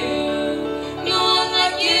you, no one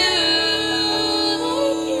like you,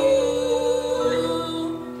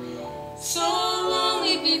 So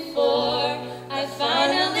lonely before I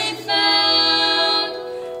finally found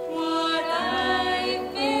what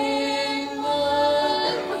I've been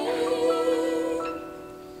looking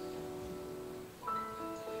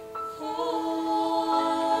for.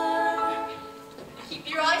 Keep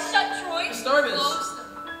your eyes shut, Troy. Miss Starvis. Close them.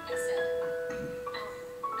 I said.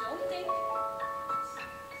 Don't think.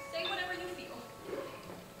 Say whatever you feel.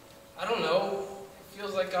 I don't know. It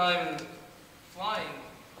feels like I'm flying.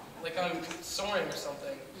 Like I'm soaring or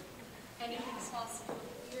something. Anything's possible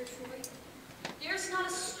here, Troy. There's not a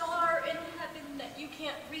star in heaven that you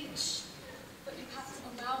can't reach, but you have to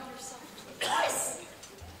allow yourself to fly.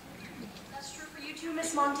 That's true for you too,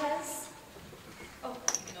 Miss Montez. Oh,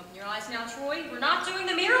 you can open your eyes now, Troy. We're not doing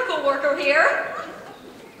the miracle worker here.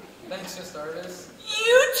 Thanks, Miss Starvis.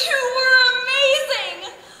 You two were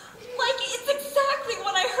amazing! Like, it's exactly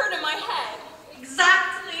what I heard in my head.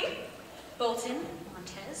 Exactly. Bolton,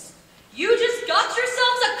 Montez, you just got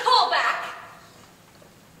yourselves a callback.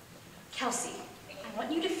 Kelsey, I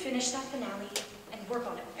want you to finish that finale and work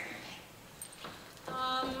on it.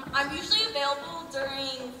 I'm usually available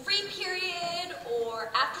during free period or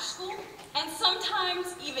after school, and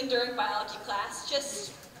sometimes even during biology class.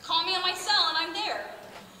 Just call me on my cell and I'm there.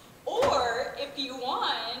 Or, if you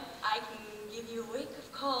want, I can give you a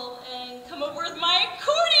wake-up call and come over with my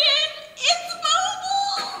accordion. It's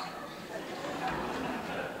mobile!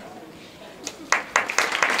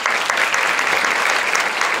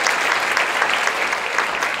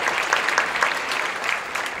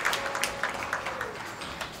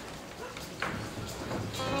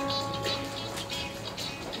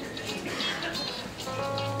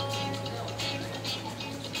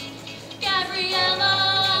 Gabriella,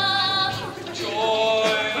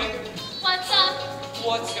 Joy, what's up?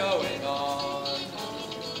 what's going on?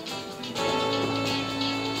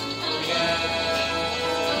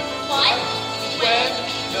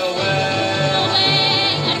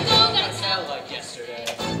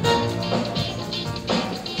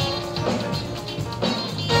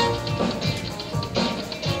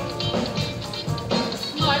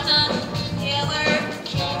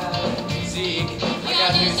 speak. I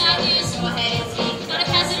got news, go ahead and speak. Gotta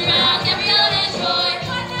pass it around, Gabrielle and Troy.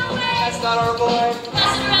 That's not our boy.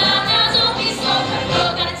 Pass it around now, don't be slow.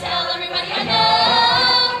 Gotta tell everybody I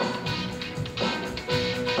know.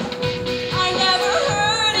 I never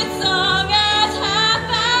heard a song as half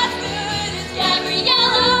as good as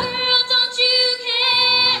Gabriella. Girl, don't you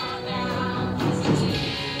care about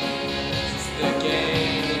It's the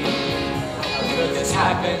game. How could this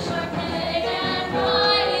happen?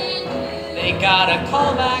 They got a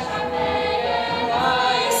call back.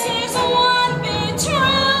 This is one big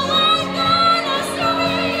trail we're gonna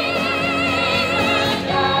stay.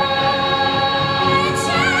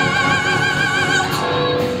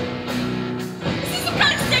 This is some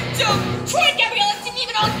kind of sick joke. Troy and Gabriella didn't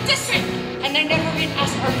even audition. And they never even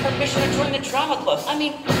asked our permission to join the drama club. I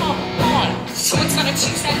mean, come on. Someone's gonna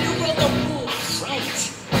choose that new rule, the rules. Right.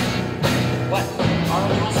 What are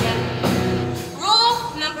the rules again? Rule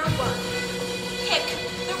number 1. Pick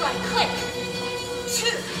the right click.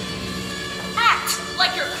 2. Act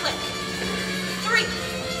like your click. 3.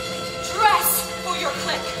 Dress for your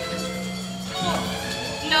click.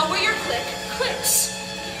 4. Know where your click clicks.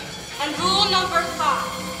 And rule number 5.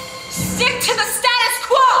 Stick to the status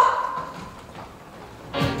quo!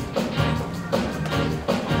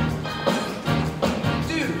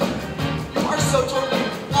 Dude, you are so totally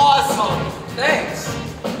awesome. Thanks.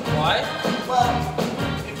 Why? Well,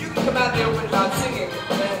 if you can come out in the open about singing,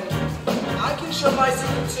 then I can show my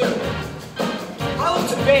secret too. I love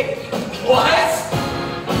to bake. What?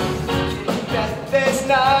 That there's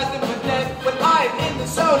nothing but that when I'm in the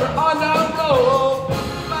zone or on a roll.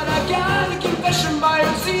 But I got a confession, my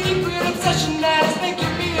own secret obsession that's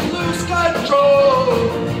making me lose control.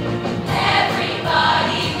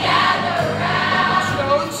 Everybody gather round.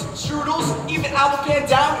 Stones, strudels, even apple pan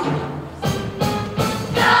down.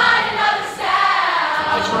 Not another sound.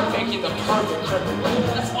 I tried making the perfect criminal.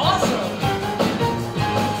 That's awesome.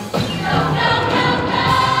 No, no, no, no.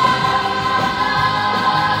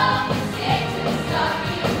 Stick to the stuff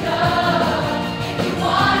you know. If you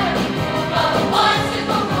wanna be cool, follow one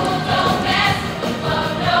simple rule. Don't mess with the flow.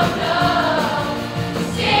 No, no.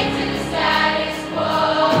 Stick to the status quo.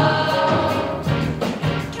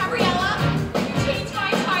 Gabriella, you changed my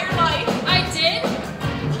entire life. I did?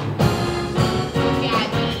 Look at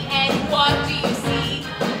me, and what do you see?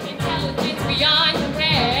 Intelligence beyond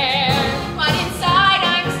compare. But inside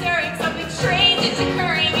I'm stirring, something strange is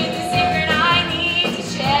occurring. It's a secret I need to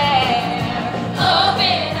share.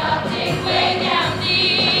 Open up, dig way down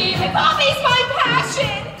deep. Hip hop is my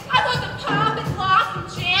passion. I love to pop and lock and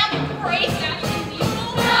jam and break.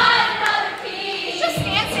 Not another key. It's just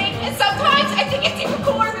dancing, and sometimes I think it's even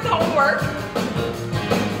cooler than homework.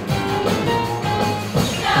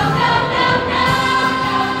 No, no, no, no,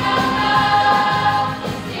 no, no, no.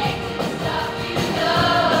 Stick to the stuff you know.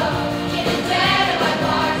 Get it dead in my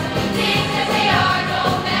bars. Things as they are.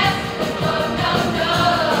 Don't mess with the flow. No, no.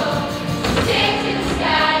 Stick to the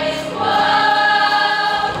status quo.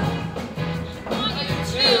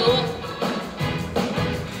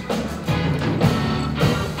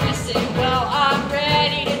 Listen, well, I'm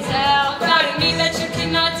ready to tell about me that you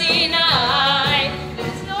cannot deny.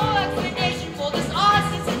 There's no explanation for this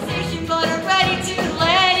awesome sensation, but I'm ready to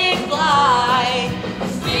let it fly.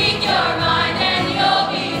 Speak your mind and you'll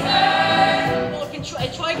be heard. Well, if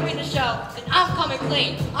Troy agreed to the show, then I'm coming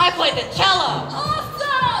clean. I played the cello.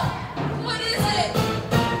 Awesome! What is it?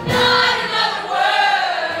 Not another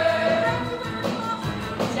word.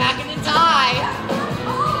 Jack and the tie.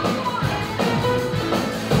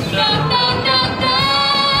 No, no, no, no.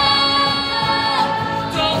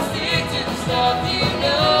 Don't stick to the stuff you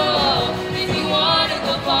know. If you wanna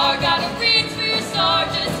go far, gotta reach for your star.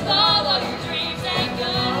 Just follow your dreams and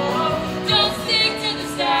go. Don't stick to the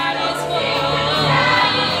status quo.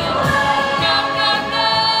 No, no,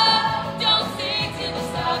 no. Don't stick to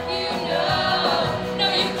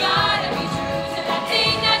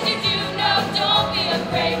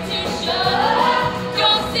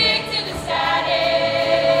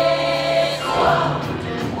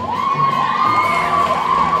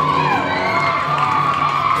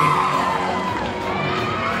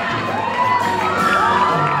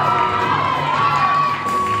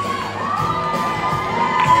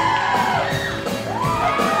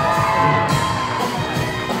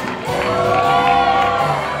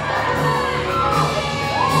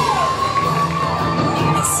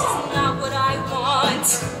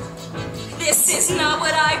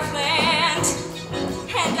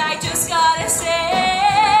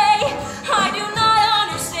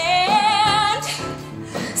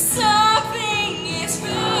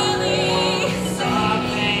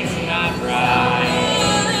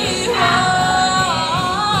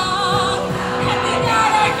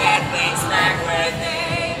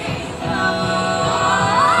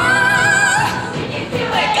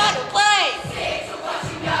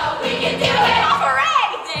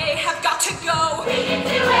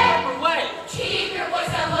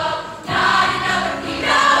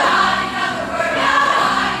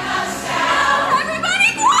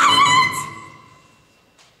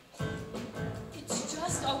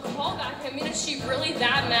callback. I mean, is she really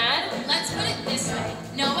that mad? Let's put it this way.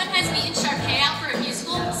 No one has beaten Sharpay out for a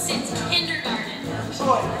musical since kindergarten.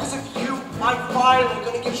 Troy, because of you, I'm finally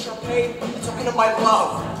gonna give Sharpay a token of my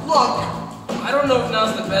love. Look! I don't know if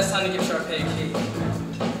now's the best time to give Sharpay a cake.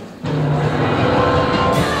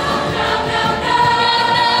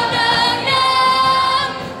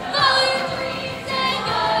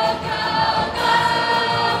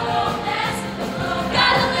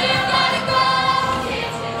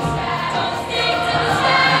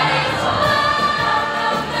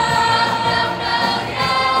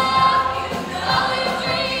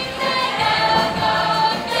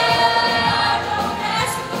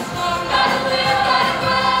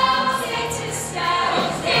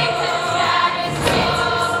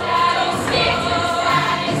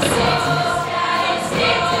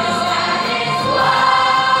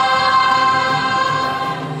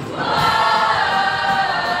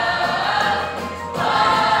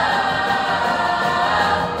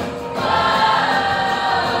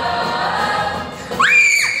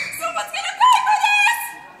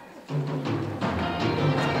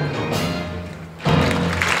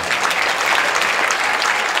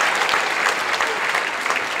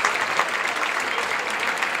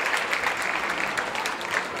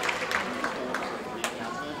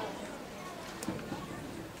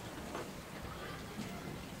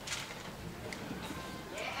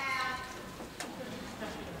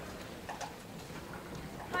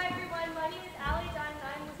 Hi everyone, my name is Allie Dunn and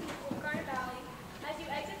I'm the principal of Garnet Valley. As you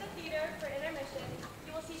exit the theater for intermission,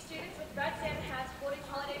 you will see students with red Santa hats holding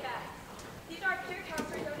holiday bags. These are peer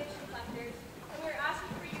counselor donation collectors, and we are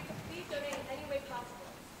asking for you to please donate in any way possible.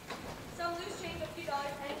 Some loose change of a few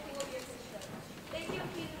dollars, anything will be appreciated. Thank you, and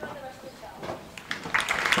please enjoy the rest of the show.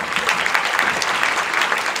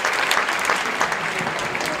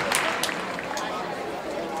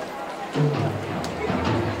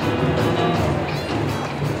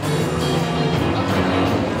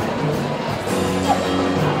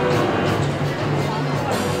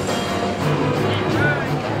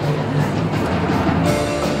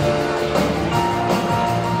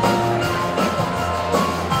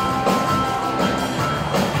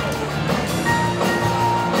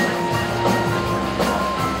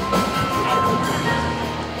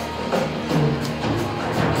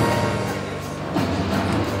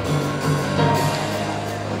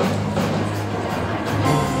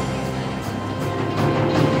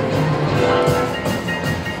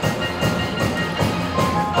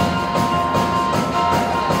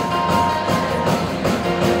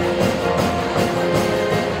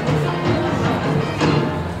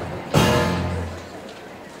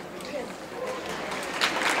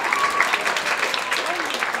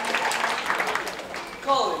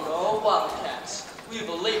 Calling all Wildcats. We have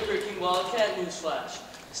a late-breaking Wildcat newsflash.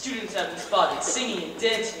 Students have been spotted singing and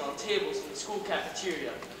dancing on tables in the school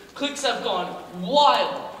cafeteria. Cliques have gone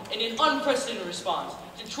wild in an unprecedented response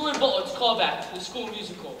to Troy Butler's callback to the school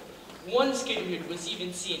musical. One skater was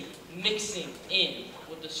even seen mixing in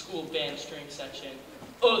with the school band string section.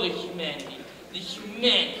 Oh, the humanity. The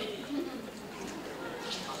humanity.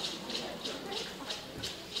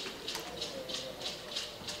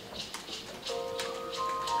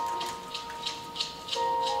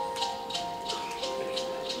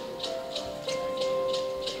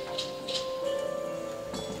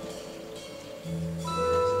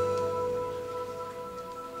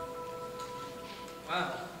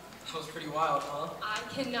 Wow, that was pretty wild, huh? I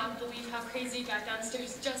cannot believe how crazy you got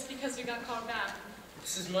downstairs just because we got called back.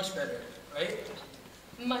 This is much better, right?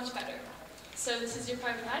 Much better. So this is your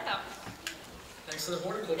private hideout. Thanks to the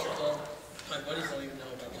horticulture club. My buddies don't even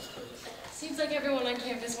know about this place. Seems like everyone on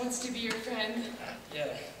campus wants to be your friend.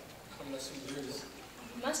 Yeah, unless we lose.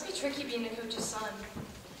 It must be tricky being the coach's son.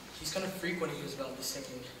 He's gonna freak when he hears about me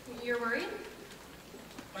singing. You're worried?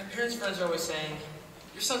 My parents' friends are always saying,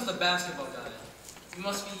 your son's the basketball guy. You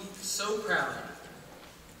must be so proud.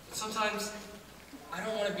 But sometimes, I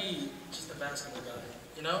don't want to be just a basketball guy,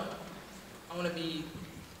 you know? I want to be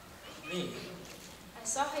me. I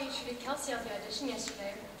saw how you treated Kelsey at the audition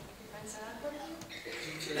yesterday. Your friends said that for you?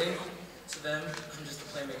 Are you kidding? To them, I'm just a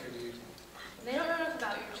playmaker, dude. They don't know enough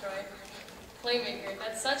about you, Troy. Playmaker,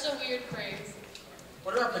 that's such a weird phrase.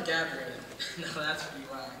 What about Pythagorean? No, that's pretty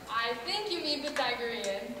whack. I think you mean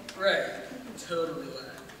Pythagorean. Right. Totally whack.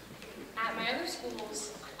 At my other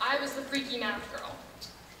schools, I was the freaky math girl.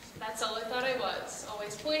 That's all I thought I was.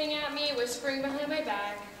 Always pointing at me, whispering behind my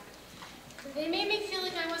back. They made me feel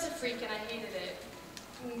like I was a freak and I hated it.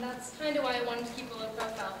 And that's kind of why I wanted to keep a low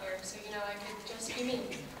profile here, so you know I could just be me.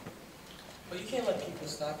 But you can't let people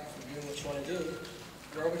stop you from doing what you want to do.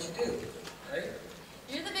 You are what you do, right?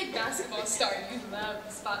 You're the big bad basketball star, you love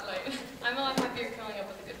the spotlight. I'm a lot happier curling up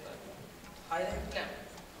with a good book. Hiding? No.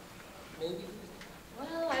 Maybe?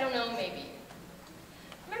 Well, I don't know, maybe.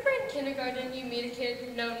 Remember in kindergarten you meet a kid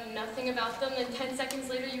who know nothing about them, and 10 seconds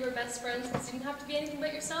later you were best friends because you didn't have to be anything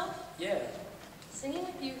but yourself? Yeah. Singing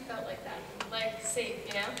with you felt like that. Like, safe,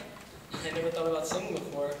 you know? I never thought about singing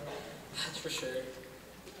before. That's for sure.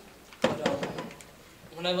 But,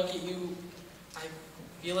 when I look at you, I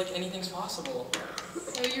feel like anything's possible.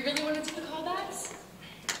 So you really want to do the callbacks?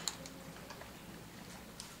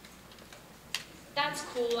 That's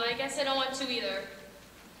cool. I guess I don't want to either.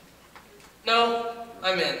 No,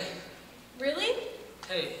 I'm in. Really?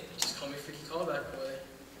 Hey, just call me Freaky Callback Boy.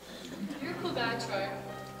 You're a cool guy, Troy.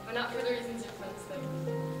 But not for the reasons your friends think.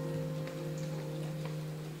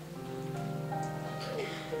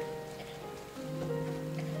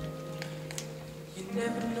 You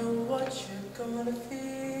never know what you're gonna feel.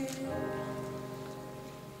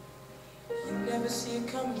 You never see it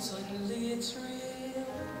coming, suddenly it's real.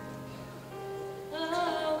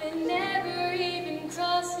 Oh, it never even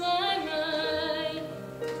crossed my mind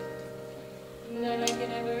that I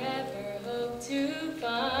could ever hope to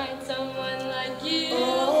find someone like you.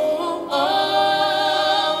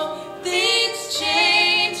 Oh, things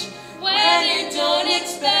change when you don't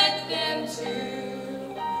expect them to.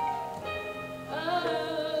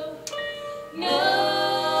 Oh, no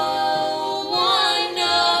one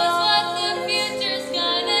knows what the future's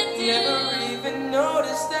gonna do. never even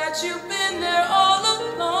noticed that you've been there all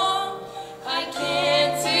along. I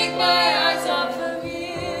can't take my eyes off of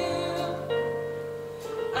you.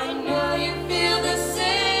 I know you feel the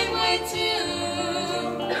same way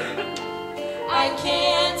too. I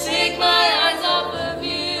can't take my eyes off of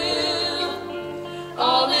you.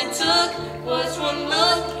 All it took was one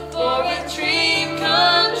look for a dream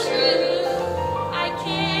come true. I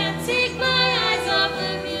can't take my eyes off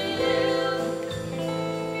of you.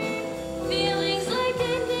 Feelings like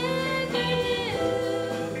I never knew.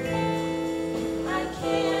 I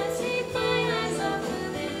can't take my eyes off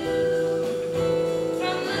of you.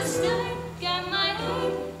 From the start, got my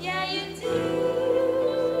heart, yeah you do.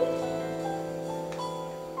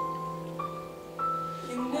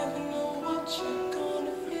 You never know what you're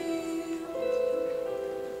gonna feel.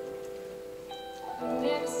 You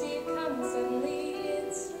never see it come, suddenly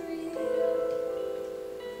it's real.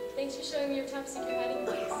 Thanks for showing me your top secret hiding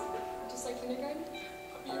place. Just like kindergarten?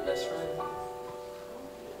 I'll be your best friend.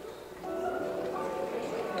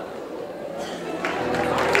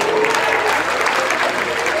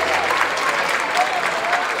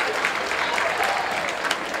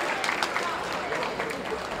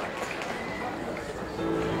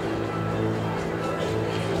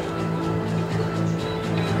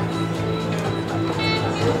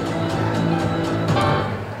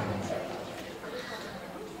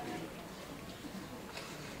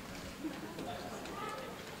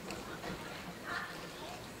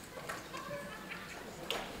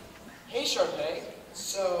 Hey, Sharpay.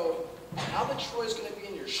 So, now that Troy's gonna be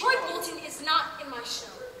in your show... Troy Bolton is not in my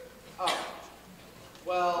show. Oh.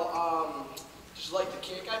 Well, did you like the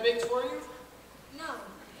cake I baked for you? No,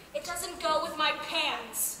 it doesn't go with my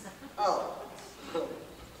pants. Oh.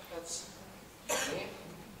 That's funny,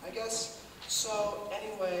 I guess. So,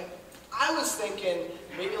 anyway, I was thinking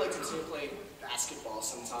maybe like to play basketball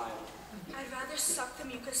sometime. I'd rather suck the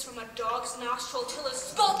mucus from a dog's nostril till his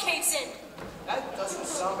skull caves in. That doesn't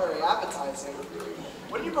sound very appetizing.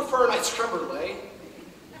 Wouldn't you prefer an ice creme brulee?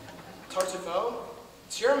 Tartuffe?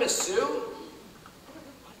 Tiramisu?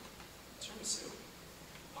 What? Tiramisu?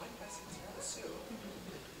 Why did I say tiramisu?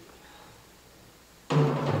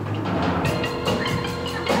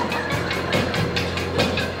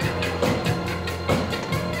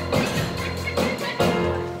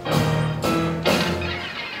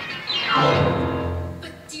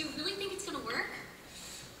 But do you really think it's gonna work?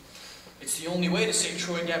 It's the only way to save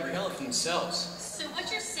Troy and Gabriella from themselves. So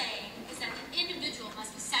what you're saying is that the individual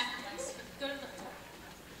must be sacrificed for the good of the whole.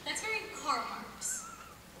 That's very Karl Marx.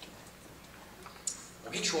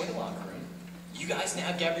 We'll get Troy in the locker room. You guys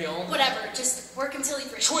nab Gabriella. Whatever, just work until he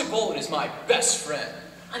breaks. Troy Bolton is my best friend.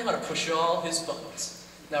 I know how to push all his buttons.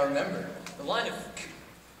 Now remember, the line of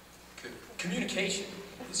communication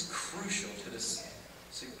is crucial to this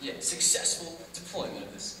successful deployment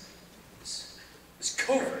of this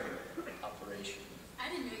covert operation. I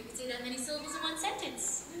didn't know you could say that many syllables in one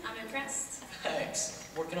sentence. I'm impressed. Thanks.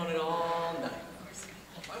 Working on it all night.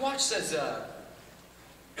 My watch says,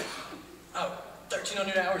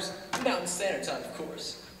 1300 hours Mountain Standard Time, of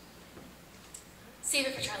course. Save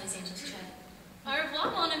it for Charlie's Angels chat. Au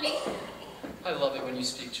revoir, mon ami. I love it when you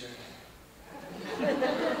speak German.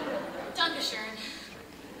 Dankeschön.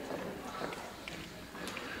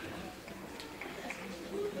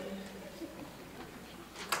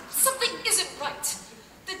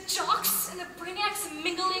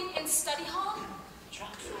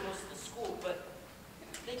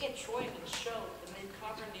 Troy in the show, then they'd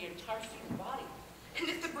cover the entire student body. And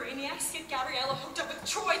if the brainiacs get Gabriella hooked up with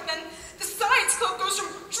Troy, then the science club goes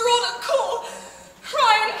from drool to cool.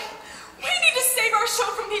 Ryan, we need to save our show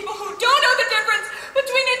from people who don't know the difference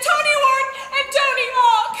between a Tony Award and Tony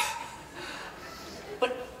Hawk.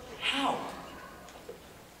 But how?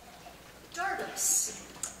 Darvis,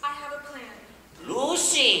 I have a plan.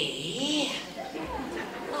 Lucy!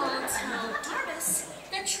 I'll tell Darvis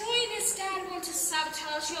that Troy and his dad want to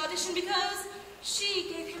sabotage the audition because she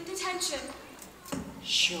gave him detention.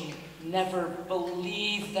 She'll never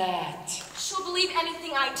believe that. She'll believe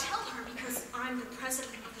anything I tell her because I'm the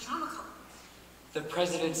president of the drama club. The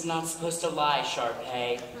president's not supposed to lie,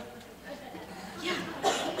 Sharpay. Yeah.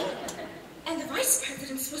 And the vice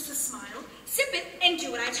president's supposed to smile, sip it, and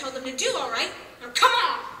do what I tell them to do, all right? Now come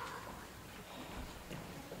on!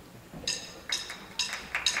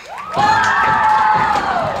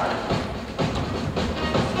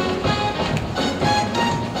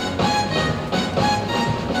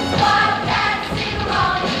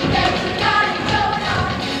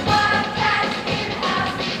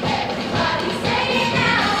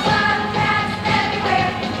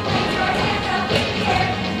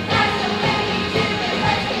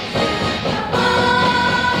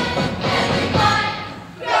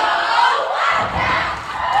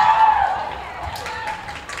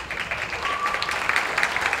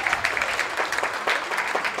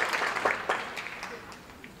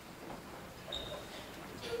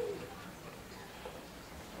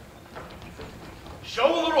 Show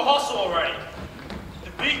a little hustle already.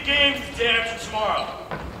 The big game's the day after tomorrow.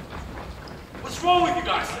 What's wrong with you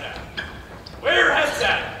guys today? Where are your heads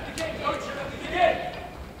at? The game, Coach. The game.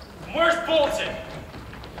 And where's Bolton?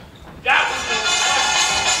 That was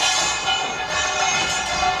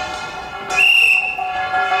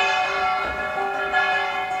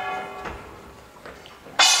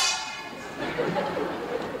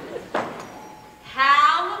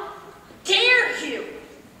How dare you?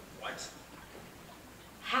 What?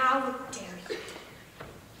 How dare you?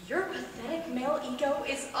 Your pathetic male ego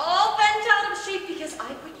is all bent out of shape because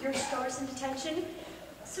I put your stars in detention.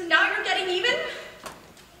 So now you're getting even?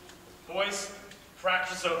 Boys,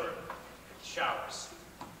 practice over. Showers.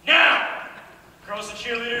 Now! Girls and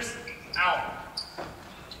cheerleaders, out.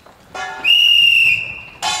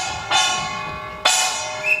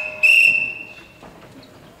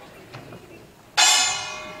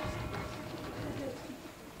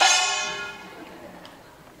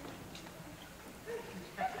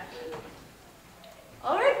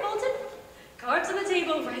 All right, Bolton. Cards on the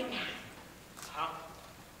table right now. Huh?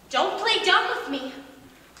 Don't play dumb with me.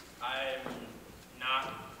 I'm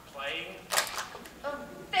not playing. A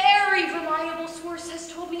very reliable source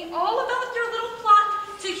has told me all about your little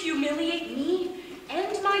plot to humiliate me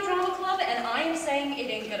and my drama club, and I am saying it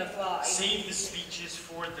ain't gonna fly. Save the speeches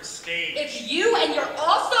for the stage. If you and your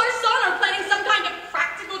all-star son are planning some kind of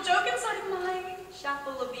practical joke inside of my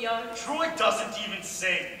chapel of the arts. Troy doesn't even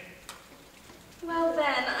sing. Well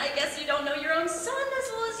then, I guess you don't know your own son as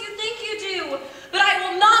well as you think you do. But I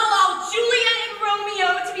will not allow Juliet and Romeo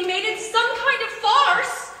to be made into some kind of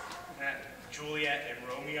farce. Juliet and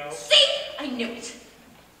Romeo. See? I knew it.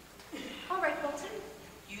 All right, Bolton.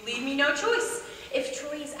 You leave me no choice. If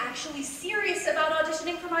Troy is actually serious about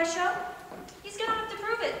auditioning for my show, he's gonna have to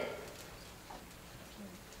prove it.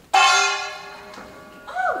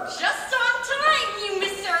 Oh, just on time, you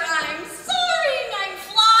mister. I'm soaring. I'm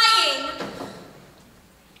flying.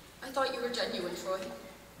 I thought you were genuine, Troy.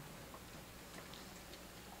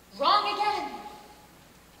 Wrong again.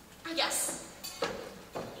 I guess.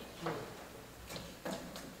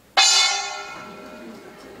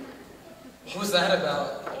 What was that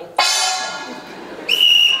about?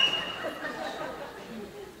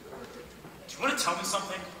 Do you want to tell me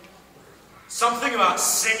something? Something about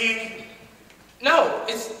singing? No,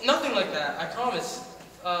 it's nothing like that. I promise.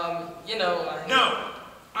 You know, No,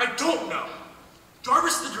 I don't know.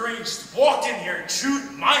 Jarvis the Deranged walked in here and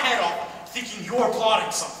chewed my head off thinking you're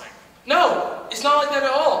plotting something. No, it's not like that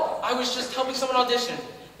at all. I was just helping someone audition.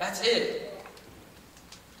 That's it.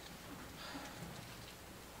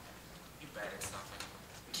 You bet it's nothing.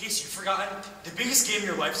 In case you've forgotten, the biggest game of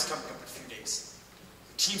your life is coming up in a few days.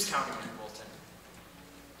 The team's counting on you, Bolton.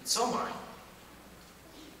 And so am I.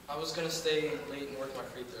 I was gonna stay late and work my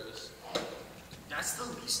free throws. That's the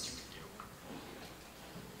least you can do.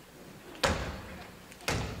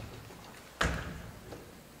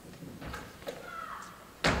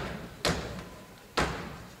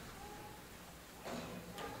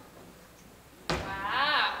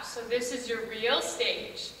 Wow, so this is your real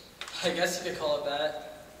stage. I guess you could call it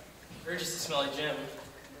that. You're just a smelly Jim.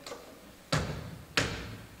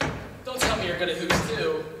 you're good at hoops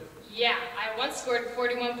too. Yeah, I once scored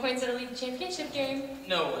 41 points at a league championship game.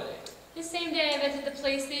 No way. The same day I invented the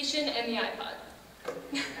PlayStation and the iPod.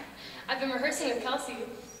 I've been rehearsing with Kelsey.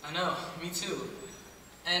 I know, me too.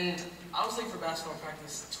 And I was late for basketball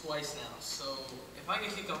practice twice now, so if I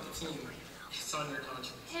get kicked off the team, it's on your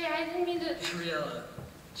conscience. Hey, I didn't mean to... Gabriella,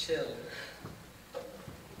 chill.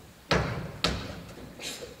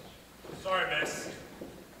 Sorry, miss.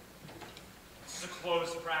 This is a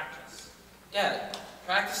closed practice. Dad,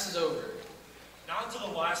 practice is over. Not until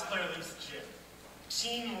the last player leaves the gym.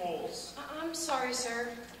 Team rules. I'm sorry, sir.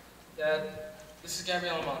 Dad, this is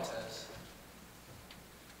Gabriella Montez.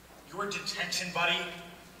 Your detention, buddy.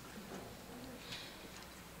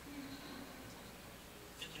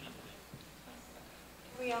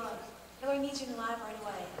 Gabriella, Hillary needs you in the lab right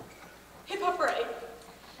away. Hip hop right.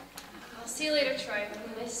 I'll see you later, Troy.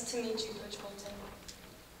 Nice to meet you, Coach Bolton.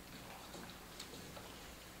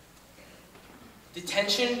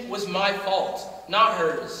 Detention was my fault, not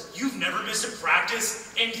hers. You've never missed a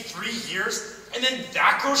practice in 3 years, and then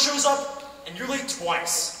that girl shows up, and you're late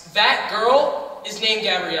twice. That girl is named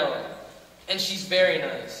Gabriella, and she's very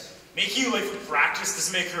nice. Making you late for practice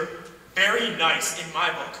doesn't make her very nice in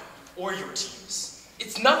my book, or your team's.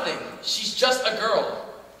 It's nothing. She's just a girl.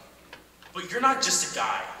 But you're not just a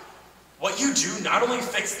guy. What you do not only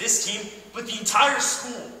affects this team, but the entire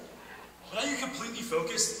school. Without you completely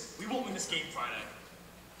focused, we won't win this game Friday.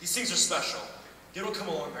 These things are special. They don't come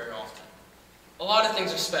along very often. A lot of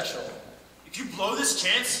things are special. If you blow this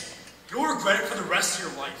chance, you'll regret it for the rest of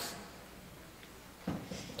your life.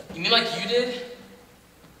 You mean like you did?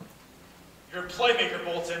 You're a playmaker,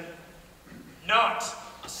 Bolton, not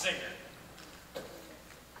a singer.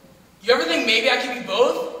 You ever think maybe I could be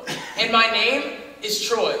both? And my name is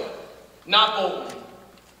Troy, not Bolton.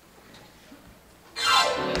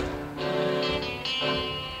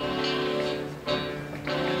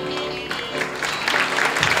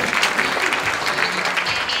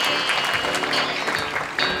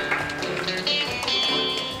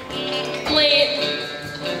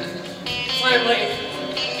 I'm late.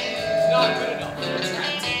 Not good enough.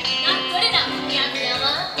 Not good enough,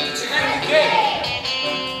 Gabriella. It's ahead of the game.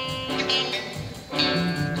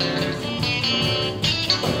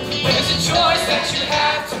 There's a choice that you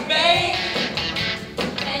have to make,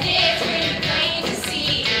 And it's really plain to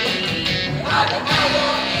see. Either now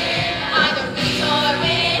or in, either lose or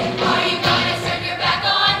win. Are you gonna turn your back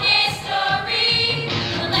on history?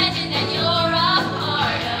 The legend that you're a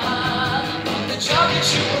part of. the job that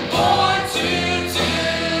you were born to do.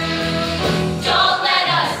 Don't let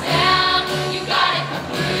us down. You gotta come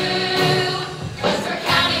through. 'Cause we're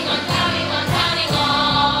counting on, counting on, counting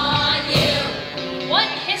on you. What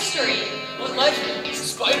history? What legend? Does a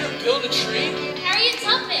spider build a tree? Harriet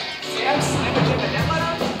Tubman. Sam Simon Jim and Emma?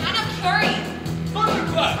 Anna Curry.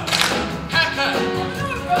 Thunderclap! Hat-hat!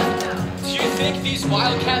 Do you think these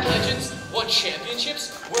Wildcat legends won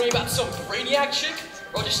championships worrying about some brainiac chick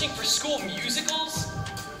or auditioning for school musicals?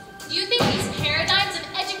 Do you think these paradigms of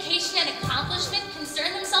education and accomplishment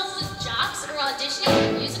concern themselves with jocks or auditioning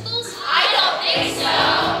for musicals? I don't think so.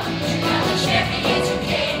 You're not the champions who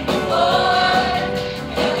came before.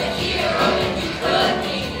 You're the hero that you could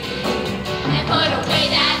be. And put away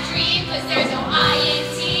that dream, 'cause there's no I in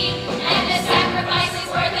team. And the sacrifice is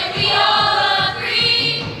worth it, we all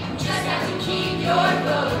agree. Just have to keep your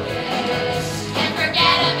focus. And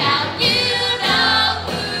forget about you know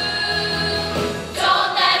who.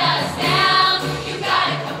 Don't let us down. You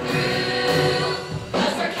gotta come through.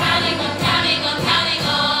 'Cause we're counting on, counting on, counting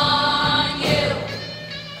on you.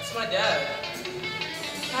 That's my dad.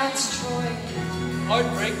 That's Troy.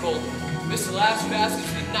 Heartbreak Bolton missed the last baskets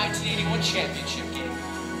of the 1981 championship game.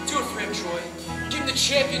 Do it for him, Troy. Give him the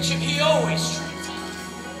championship he always dreamed of.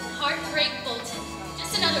 Heartbreak Bolton.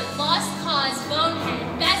 Just another lost cause,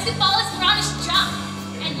 bonehead, basketballist, chronish jock.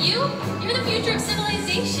 And you're the future of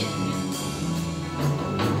civilization.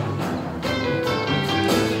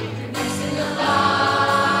 You're next in the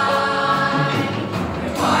line.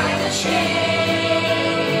 You're part of the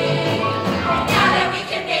chain. Now that we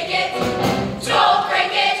can make it, don't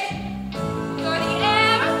break it. You're the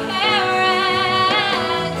heir apparent.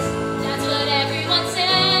 That's what everyone says.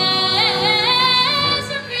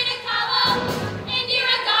 From Frida Kahlo,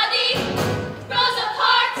 Indira Gandhi, Rosa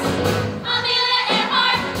Parks, Amelia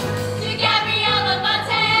Earhart, to Gabriella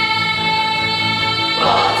Montez.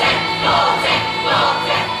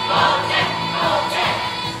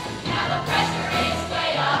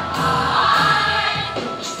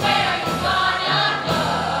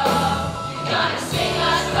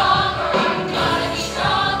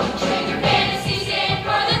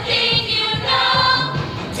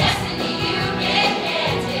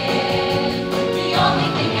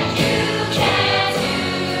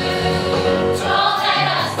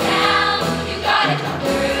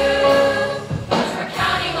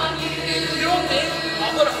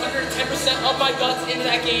 into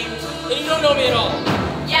that game, then you don't know me at all.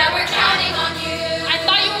 Yeah, we're counting on you. I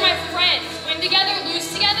thought you were my friend. Win together, lose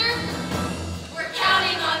together. We're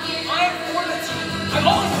counting on you. I am for the team. I've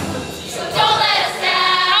always been for the team. So don't let us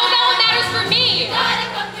down. How about what matters for me? Gotta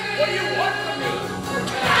come through. What do you want from me?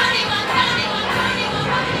 Counting on, counting on, counting on,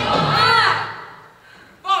 counting on.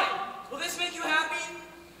 Fine. Will this make you happy?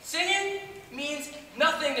 Singing means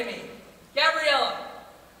nothing to me. Gabriella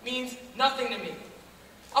means nothing to me.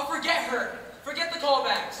 I'll forget her. Forget the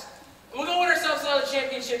callbacks. And we'll go win ourselves another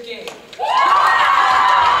championship game.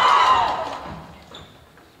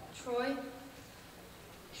 Troy?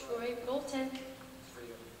 Troy, goaltend.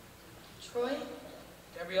 Troy?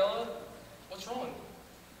 Gabriella, what's wrong?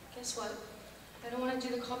 Guess what? I don't want to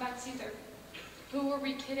do the callbacks either. Who were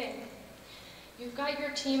we kidding? You've got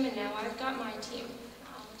your team and now I've got my team.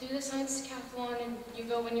 I'll do the science decathlon and you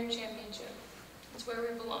go win your championship. It's where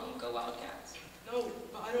we belong. Go Wildcats. No,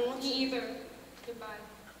 but I don't want Me to. either. Goodbye.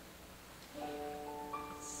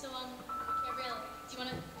 So, Gabrielle, do you want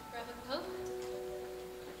to grab a Coke?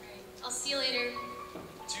 Alright, I'll see you later.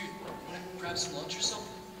 Dude, wanna grab some lunch or something?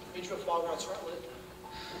 Meet you at Fall Grounds Charlotte.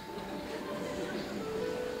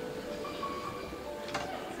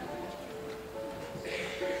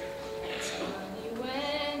 Tell me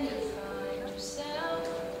when you find yourself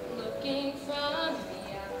looking from the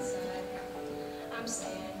outside. I'm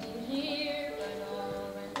standing here, but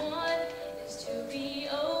all I want is to be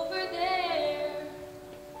over there.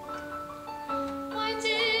 Why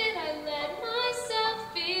did I let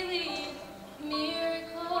myself believe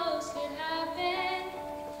miracles could happen?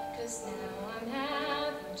 'Cause now I'm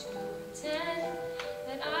having to pretend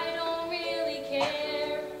that I don't really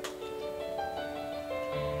care.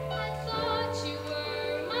 I thought you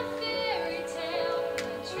were my fairy tale,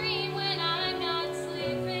 a dream when I'm not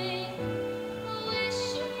sleeping, a wish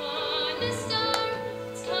upon a star,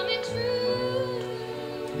 it's coming true.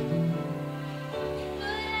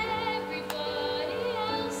 But everybody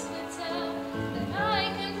else could tell that I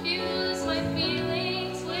confuse my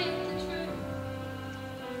feelings with the truth.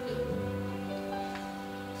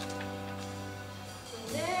 And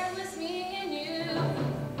there was me and you.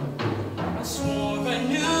 I swore I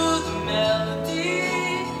knew the melody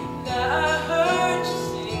that I heard you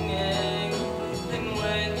singing. And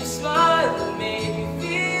when you smiled, it made me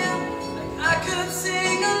feel like I could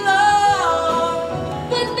sing along.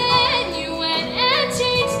 But then you went and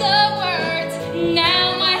changed the words. Now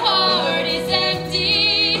my heart is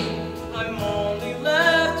empty. I'm only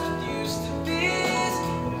left with used to be's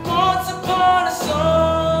and once upon a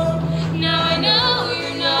song. Now I know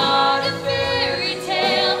you're not a fairy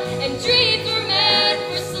tale, and dreams were meant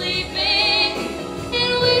for sleeping,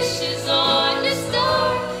 and wishes on a star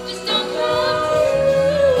just don't come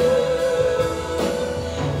true.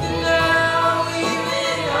 Now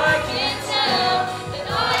even I Can't tell that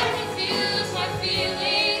I confuse my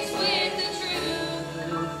feelings with the truth,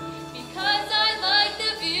 because I like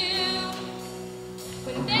the view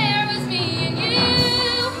when there was me and you.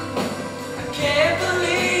 can't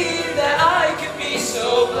believe that I could be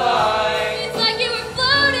so blind. It's like you were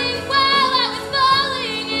floating while I was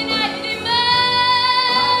falling, and I didn't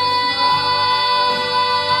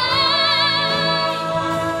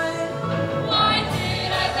mind. Why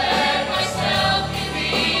did I let myself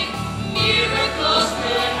believe miracles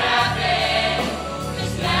could happen?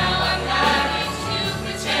 'Cause now I'm having to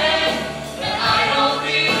pretend that I don't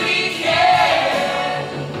really care.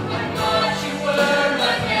 I thought you were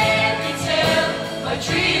my fairy tale, my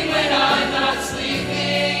dream when I'm not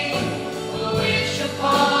sleeping, a wish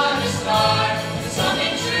upon a star,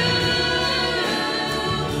 something true.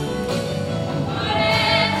 But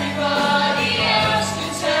everybody else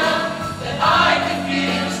can tell that I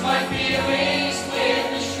confuse my feelings with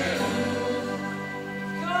the truth.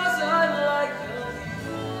 'Cause I like the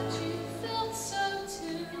But you felt so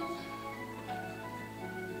too.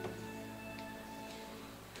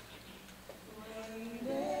 when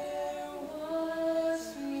there was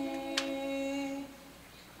me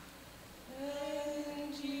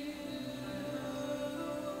and you.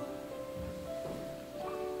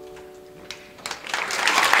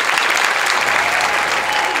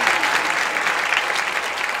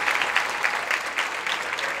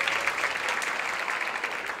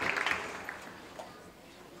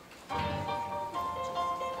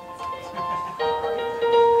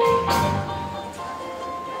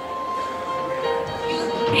 You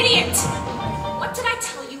idiot! What did I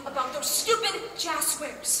tell you about those stupid jazz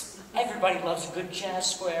squares? Everybody loves a good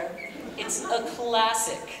jazz square. It's a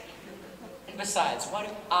classic. And besides, why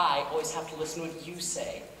do I always have to listen to what you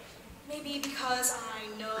say? Maybe because I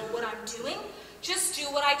know what I'm doing. Just do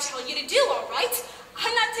what I tell you to do, all right?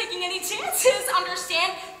 I'm not taking any chances,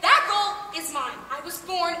 understand? That role is mine. I was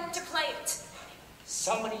born to play it.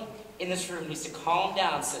 Somebody in this room needs to calm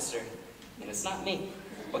down, sister. And it's not me.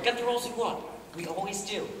 But get the roles you want. We always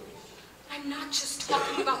do. I'm not just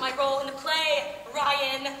talking about my role in the play,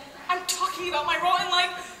 Ryan. I'm talking about my role in, like,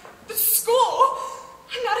 the school.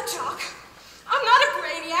 I'm not a jock. I'm not a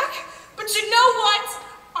brainiac. But you know what?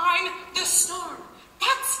 I'm the star.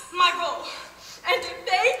 That's my role. And if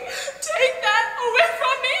they take that away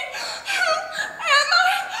from me, who am I?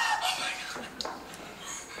 Oh my God.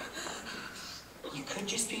 You could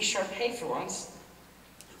just be Sharpay for once.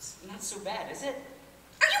 It's not so bad, is it?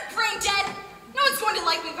 Are you brain dead? No one's going to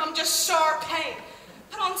like me if I'm just Sharpay.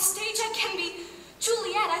 But on stage I can be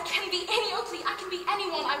Juliet, I can be Annie Oakley, I can be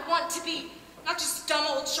anyone I want to be. Not just dumb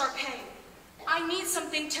old Sharpay. I need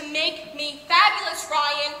something to make me fabulous,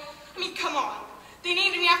 Ryan. I mean, come on. They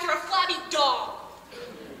named me after a flabby dog.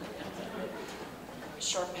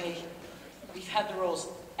 Sharpay, we've had the roles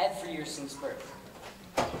every year since birth.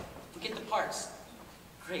 We get the parts.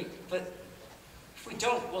 Great, but if we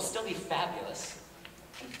don't, we'll still be fabulous.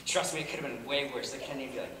 And trust me, it could have been way worse. They could have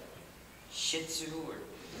named you like Shih Tzu or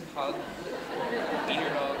Pug, Beater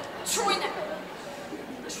Dog. Troy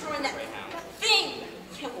that thing.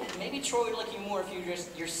 Yeah, well, maybe Troy would like you more if you were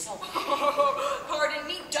just yourself. Pardon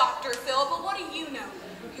me, Dr. Phil, but what do you know?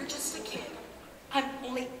 You're just a kid. I'm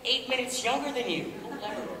only 8 minutes younger than you.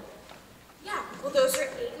 Yeah, well, those are 8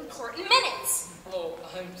 important minutes. Oh,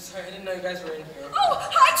 I'm sorry, I didn't know you guys were in here. Oh,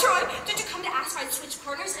 hi, Troy. Did you come to ask if I'd switch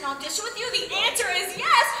partners and audition with you? The answer is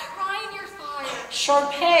yes. Ryan, you're fired.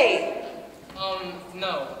 Sharpay!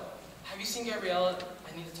 No. Have you seen Gabriella?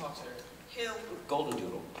 I need to talk to her. Who? Golden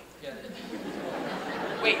Doodle. Yeah.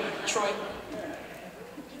 Wait, Troy.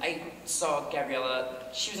 I saw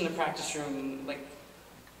Gabriella. She was in the practice room like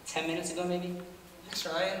 10 minutes ago, maybe? Thanks,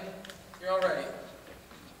 Ryan. You're all right.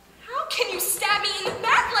 How can you stab me in the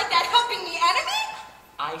back like that, helping the enemy?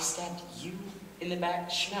 I stabbed you in the back,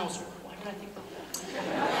 Schnauzer. Why did I think about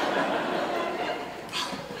that?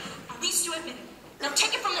 At least you admit it. Now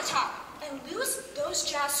take it from the top and lose those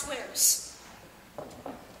jazz squares.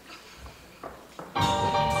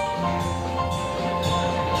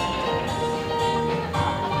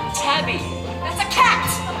 Tabby! That's a cat!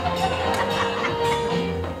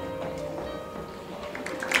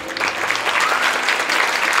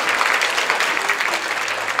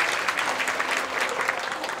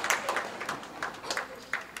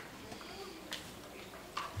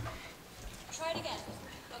 Try it again,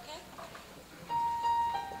 okay?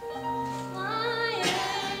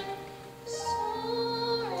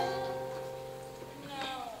 No.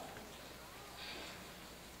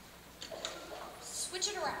 Switch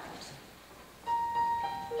it around.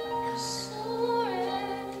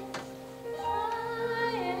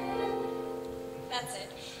 That's it.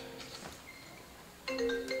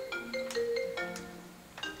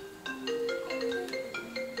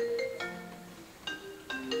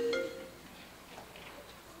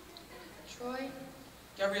 Troy?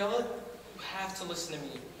 Gabriella, you have to listen to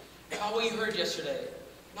me. About what you heard yesterday.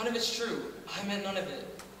 None of it's true. I meant none of it.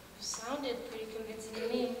 You sounded pretty convincing to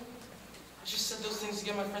me. I just said those things to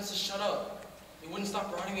get my friends to shut up. They wouldn't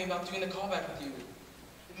stop riding me about doing the callback with you.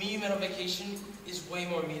 The me you met on vacation is way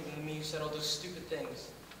more me than the me who said all those stupid things.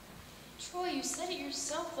 Troy, you said it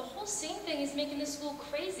yourself. The whole same thing is making this school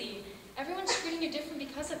crazy. Everyone's treating you different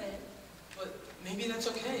because of it. But maybe that's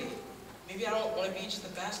okay. Maybe I don't want to be just the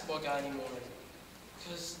basketball guy anymore.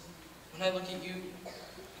 Because when I look at you, I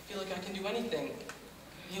feel like I can do anything.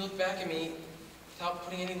 And you look back at me without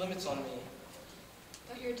putting any limits on me.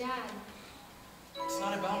 But your dad. It's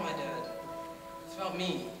not about my dad. It's about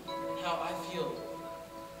me and how I feel.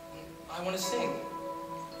 And I want to sing.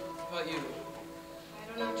 How about you? I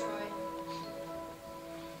don't know, Troy.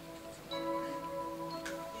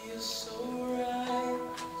 Feels so right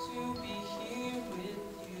to be here with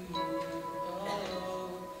you. Oh,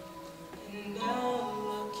 and now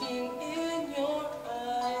looking in your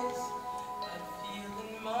eyes, I feel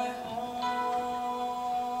in my heart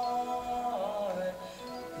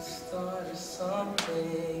the start of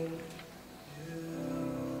something new.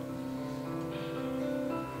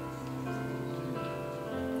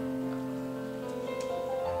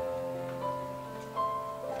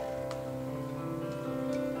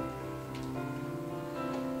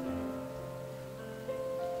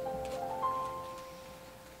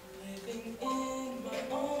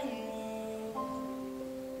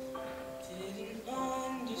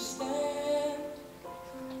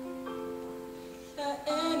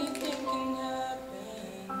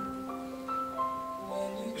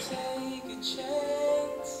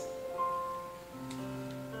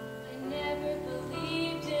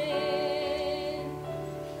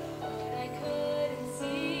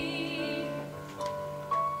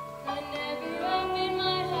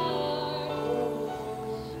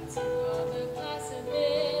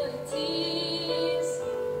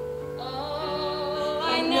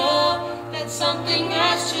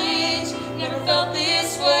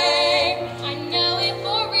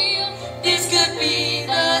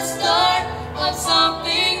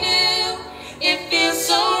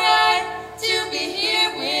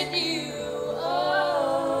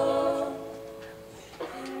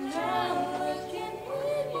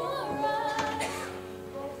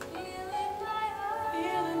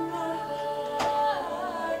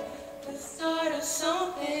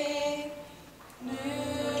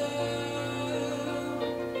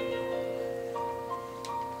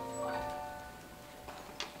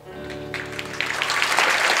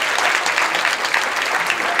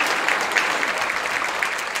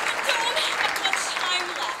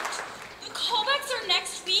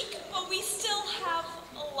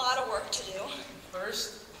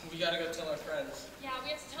 friends. Yeah, we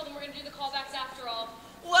have to tell them we're gonna do the callbacks after all.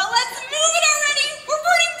 Well, let's move it already! We're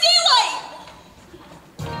burning daylight!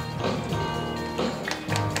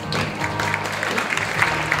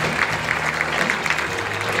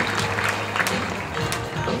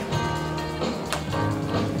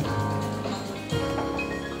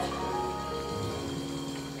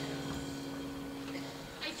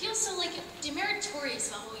 I feel so, like, demeritorious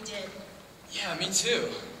about what we did. Yeah, me too.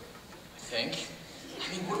 I think. I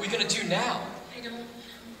mean, what are we gonna do now? I don't know. I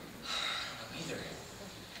don't either.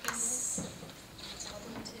 I guess I tell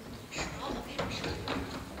them to call them.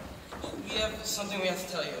 We have something we have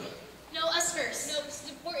to tell you. No, us first. No, this is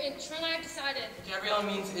important. Troy and I have decided. Gabriella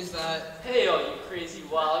means is that... Hey, all you crazy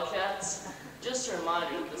wildcats. Just a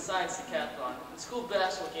reminder that the science decathlon and school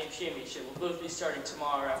basketball game championship will both be starting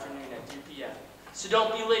tomorrow afternoon at 3 p.m. So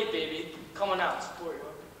don't be late, baby. Come on out, support you.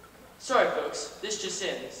 Sorry, folks. This just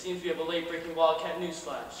in. Seems we have a late-breaking Wildcat news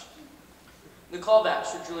flash. The callbacks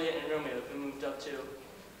for Juliet and Romeo have been moved up too.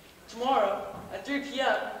 Tomorrow at 3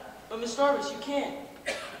 p.m. But Miss Darvis, you can't.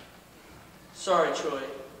 Sorry, Troy.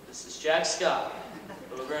 This is Jack Scott.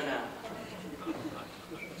 Over and out.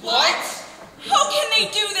 What? How can they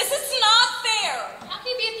do this? It's not fair! How can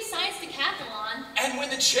you be at the science decathlon? And win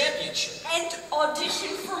the championship. And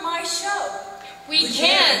audition for my show. We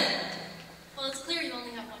can! Well, it's clear you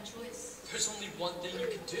only have one choice. There's only one thing you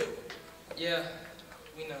can do. Yeah,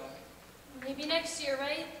 we know. Maybe next year,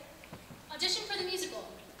 right? Audition for the musical.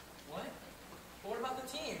 What? But what about the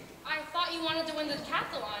team? I thought you wanted to win the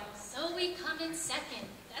decathlon. So we come in second.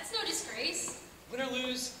 That's no disgrace. Win or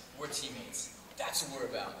lose, we're teammates. That's what we're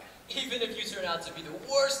about. Even if you turn out to be the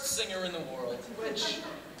worst singer in the world. Which you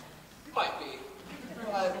might be.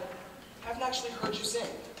 But I haven't actually heard you sing.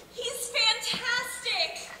 He's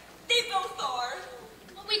fantastic! They both are.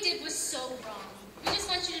 What we did was so wrong. We just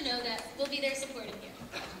want you to know that we'll be there supporting you.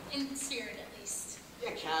 In spirit, at least.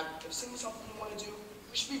 Yeah, Cab, if singing's something you want to do,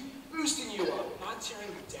 we should be boosting you up, not tearing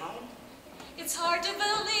you down. It's hard to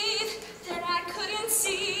believe that I couldn't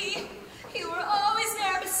see. You were always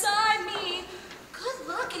there beside me. Good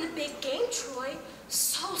luck in the big game, Troy.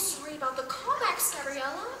 So sorry about the callbacks,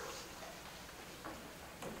 Gabriella.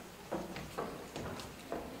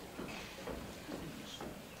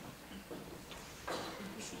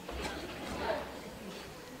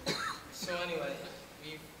 So anyway,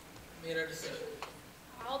 we've made our decision.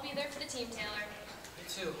 I'll be there for the team, Taylor. Me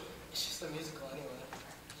too. It's just a musical anyway.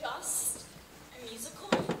 Just a musical?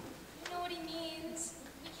 You know what he means.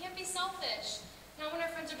 We can't be selfish. Not when our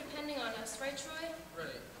friends are depending on us, right, Troy?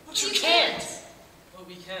 Right. But you can't! Well,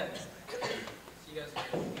 we can. See you guys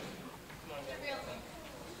later. Come on, Gabriella.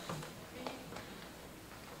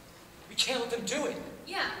 We can't let them do it.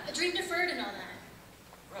 Yeah, a dream deferred and all that.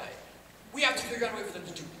 Right. We have to figure out a way for them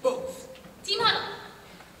to do both. Team huddle.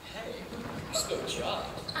 Hey, you spoke job.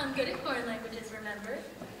 I'm good at foreign languages, remember?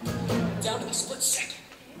 Down to the split second.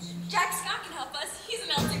 Jack Scott can help us. He's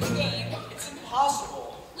announcing the game. It's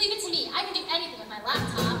impossible. Leave it to me. I can do anything with my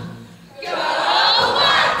laptop. Go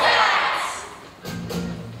Wildcats!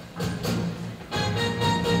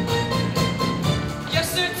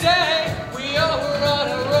 Yesterday, we all were on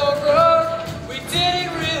a road. We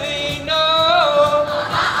didn't really know.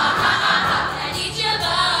 And each of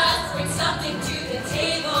us brings something to the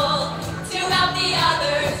table to help the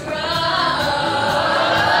others grow.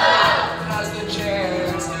 Has the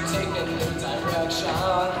chance to take a new direction.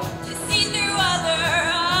 To see through other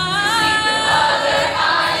eyes.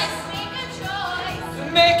 Make a choice. To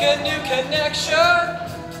make a new connection.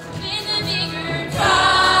 With a bigger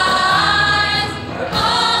prize. We're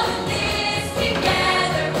all in this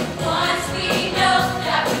together. Once we know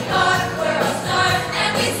that we are where our stars,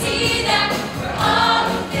 and we see that we're all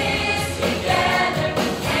in this together.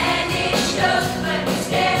 And it shows when we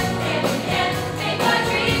stand hand in hand, make our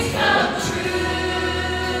dreams come true.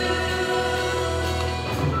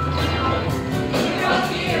 We're all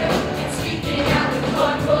here and speaking out with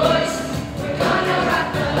one voice. We're gonna rock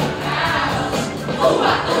the house. Oh,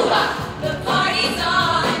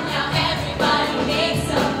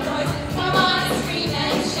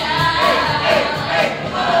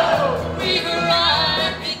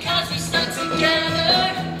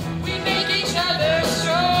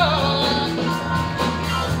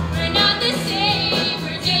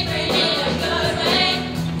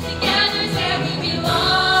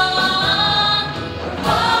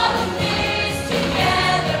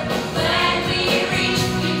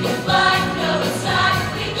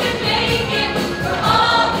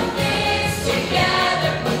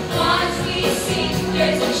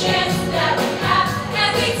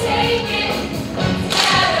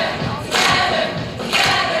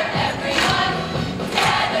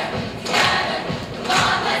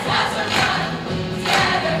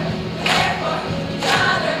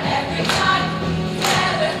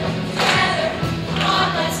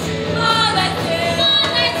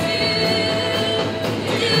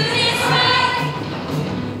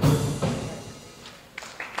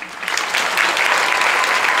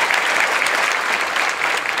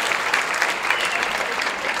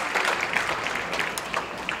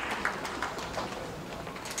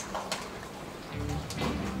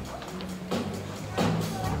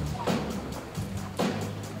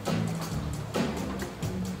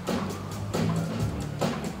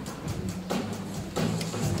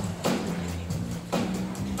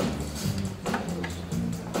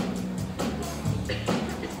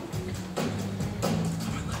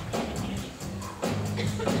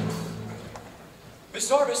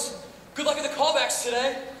 Sarvis, good luck at the callbacks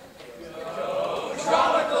today. Go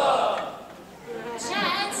Drama Club!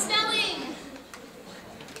 Chad, spelling.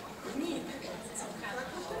 What do you mean?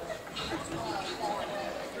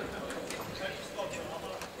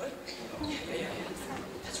 What? Yeah.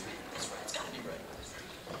 That's right. It's gotta be right.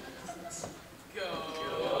 Go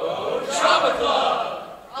Drama Club!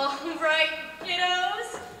 All right,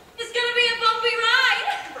 kiddos. It's gonna be a bumpy ride.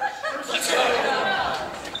 Let's go!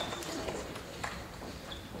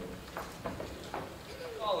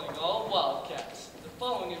 Calling all Wildcats. The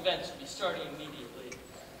following events will be starting immediately.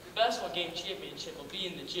 The basketball game championship will be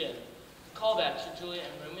in the gym. The callbacks for Julia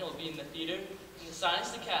and Romeo will be in the theater. And the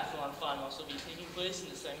science decathlon finals will be taking place in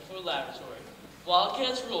the second floor laboratory.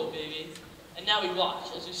 Wildcats rule, baby. And now we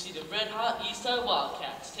watch as we see the red-hot Eastside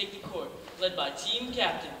Wildcats take the court, led by team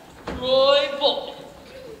captain Troy Bolton.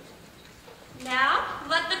 Now,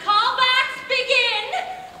 let the callbacks begin.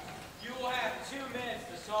 You will have 2 minutes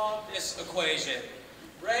to solve this equation.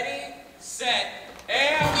 Ready, set,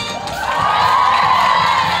 and...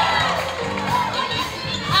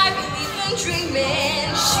 I believe in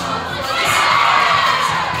dreaming, shoot for the stars.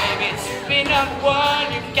 Maybe to be number one,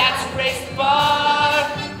 you've got to raise the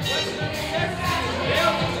bar.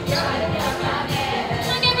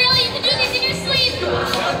 Come on, Gabriella, you can do these in your sleep.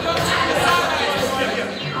 Work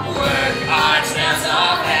hard, snaps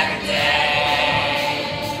off every day.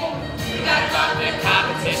 You gotta come with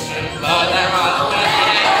competition for them all the way.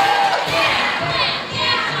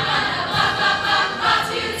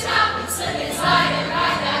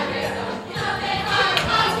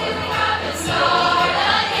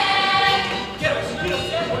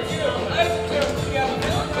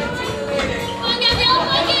 Come on, Gabriella,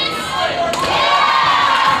 focus.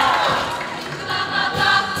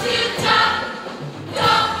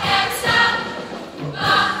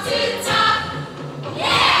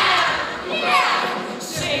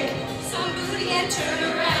 Shake some booty and turn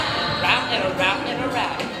around. Round and around and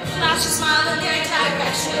around. Flash your smile in their entire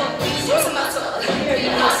direction. Use a muscle,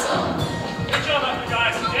 big muscle. Good job,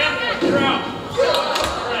 guys. Damn good. You're out.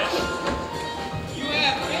 Fresh. You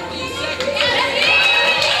have 50 seconds.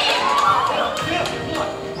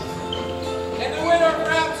 And the winner of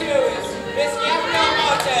round 2 is Miss Gabrielle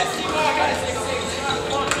Montez. See what I gotta say.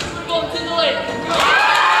 We're going to the lake.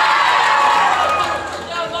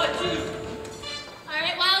 Down by 2. All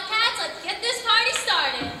right, Wildcats, let's get this party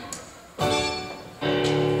started.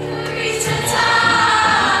 Reach the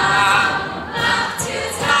top, up to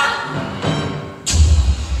the top.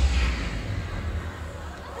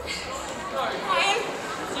 Sorry, Ryan,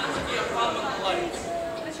 seems to be a problem with the lights.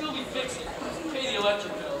 Which we'll be fixing. Pay the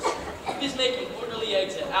electric bills. He's making orderly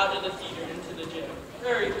exit out of the theater into the gym.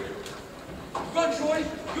 Hurry. Run, Troy!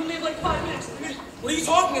 You only have like 5 minutes, dude. What are you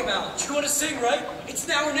talking about? You want to sing, right? It's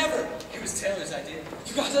now or never. It was Taylor's idea.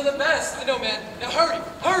 You guys are the best. I know, man. Now hurry,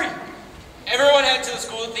 hurry! Everyone head to the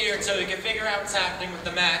school theater so we can figure out what's happening with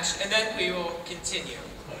the match, and then we will continue.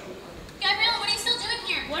 Gabriella, what are you still doing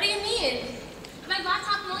here? What do you mean? My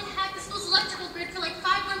laptop can only hack the school's electrical grid for like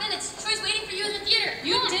 5 more minutes. Troy's waiting for you in the theater.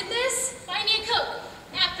 You did this? Buy me a Coke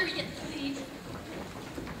after we get to leave.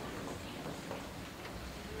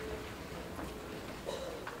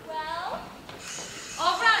 Well,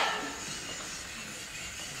 all right.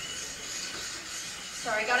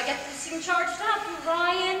 Sorry, gotta get this thing charged up.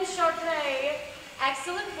 Ryan, Sharpay,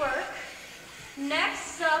 excellent work.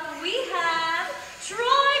 Next up, we have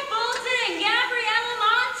Troy Bolton, Gabriella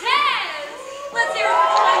Montez. Let's hear it for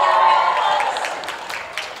Troy and Gabriella, folks.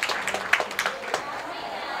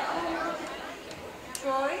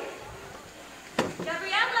 Troy,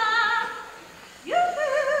 Gabriella,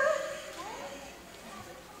 yoo-hoo.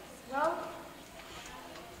 Well,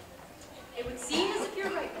 it would seem as if you're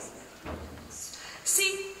right, Mrs.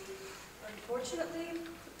 See, Unfortunately,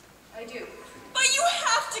 I do. but you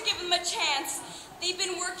have to give them a chance. They've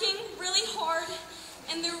been working really hard,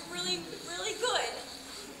 and they're really, really good.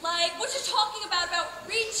 Like what you're talking about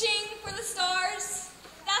reaching for the stars,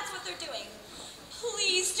 that's what they're doing.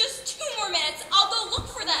 Please, just 2 more minutes. I'll go look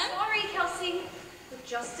for them. Sorry, Kelsey, but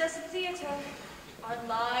just as a theater, our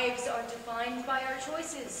lives are defined by our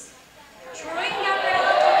choices. Troy and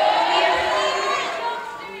Gabriella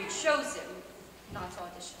clearly chosen not to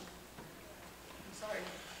audition. I'm sorry.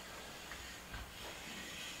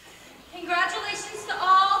 Congratulations to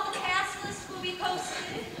all. The cast list will be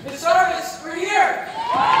posted. Miss Sarvis, we're here!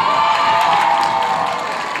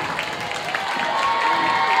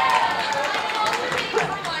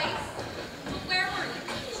 Where were you?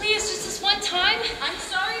 Please, just this one time. I'm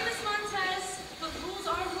sorry, Miss Montez, but rules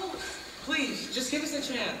are rules. Please, just give us a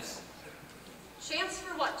chance. Chance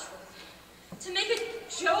for what, Troy? To make a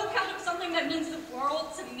joke out of something that means the world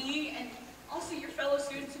to me and also your fellow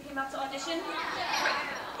students who came out to audition?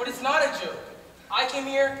 But it's not a joke. I came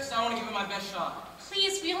here because I want to give it my best shot.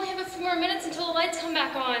 Please, we only have a few more minutes until the lights come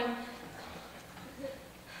back on.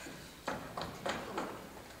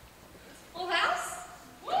 Full house?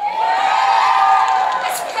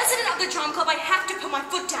 As president of the Drum Club, I have to put my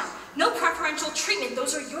foot down. No preferential treatment.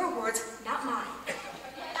 Those are your words, not mine.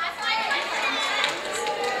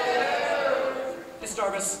 Miss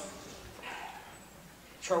Darvis,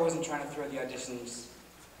 Troy wasn't trying to throw the auditions.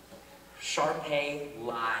 Sharpay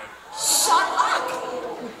lied. Shut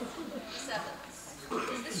up!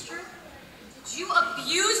 Is this true? Did you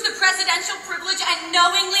abuse the presidential privilege and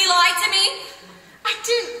knowingly lie to me? I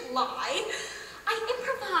didn't lie. I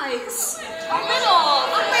improvise. A riddle.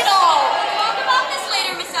 We'll talk about this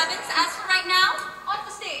later, Miss Evans. As for right now, Off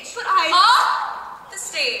the stage. but off the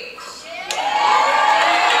stage.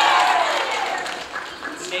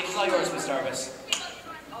 The stage is all yours, Miss Darvis.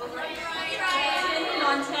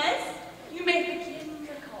 Montez, you made the kid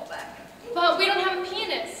a callback. But we don't have a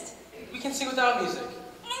pianist. We can sing without music.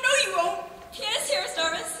 No, you won't. Pianist here,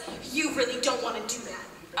 Starvis. You really don't want to do that.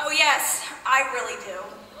 Oh, yes, I really do.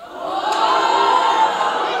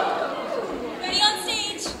 Ready on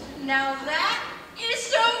stage. Now that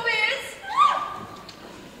is showbiz.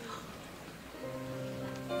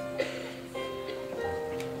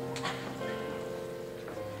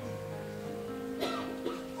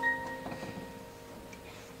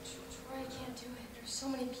 Troy, I can't do it. There's so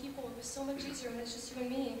many people. It was so much easier when it's just you and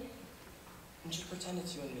me. And just pretend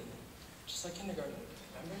it's you and me. Just like kindergarten,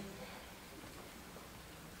 remember?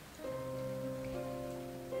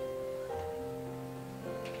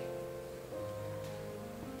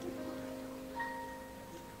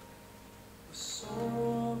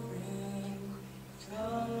 Soaring,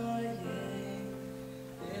 flying,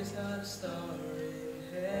 there's not a star in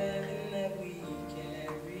heaven that we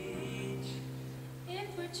can't reach.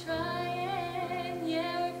 If we're trying,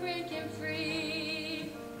 yeah, we're breaking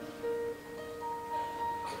free.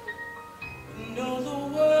 No,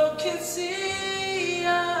 the world can see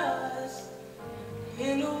us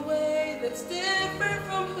in a way that's different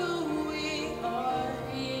from who we are.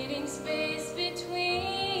 Creating space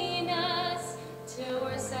between us till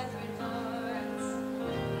we're separate hearts.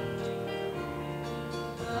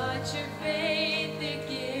 But your faith, it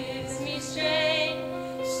gives me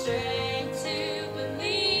strength, strength to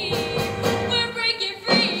believe we're breaking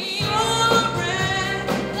free. Soaring,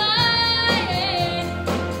 Flying,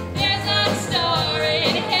 there's not a star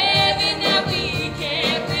in heaven that we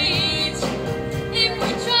can't reach. If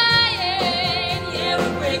we're trying, yeah,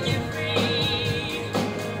 we're breaking free.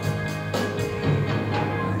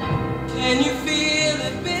 can you feel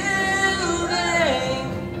it building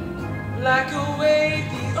like a wave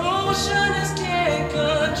the ocean just can't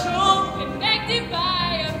control? Connected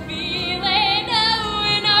by a feeling,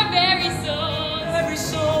 oh, in our very souls. Every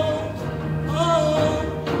soul, oh.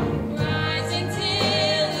 Rise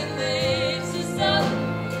until it lifts us up,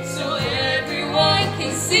 so everyone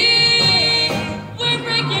can see we're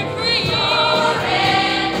breaking free.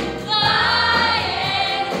 Soaring,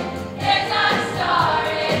 flying, there's not a star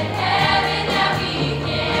in heaven that we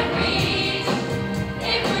can't reach.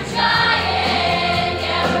 If we're trying,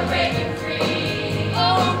 yeah, we're breaking free. Oh,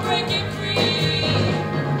 we're breaking free.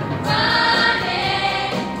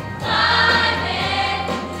 Running, climbing,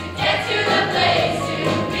 to get to the place to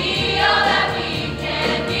be all that we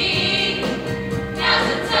can be. Now's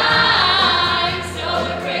the time, so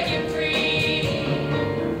we're breaking free.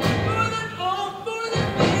 More than hope, more than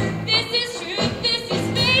faith. This is truth, this is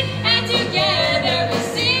faith, and together we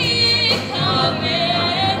see it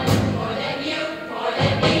coming. More than you, more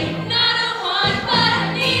than me. Not a one, but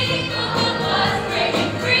a need, both of us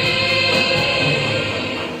breaking free.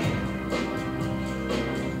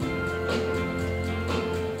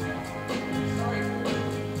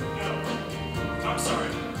 No, I'm sorry.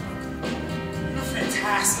 You're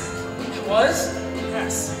fantastic. It was?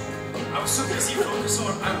 Yes. I was so busy focused on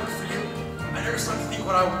what I want for you. I never stopped to think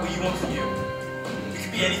what you want from you. You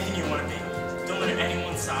can be anything you want to be. Don't let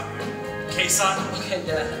anyone stop you. Okay, son? Okay,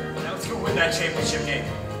 Dad. Now let's go win that championship game.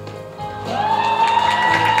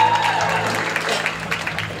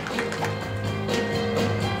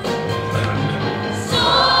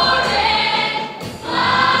 Soaring,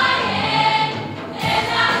 flying, there's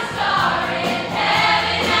not a star in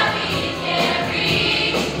heaven that we can't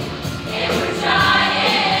reach. If we're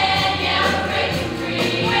trying, yeah, we're breaking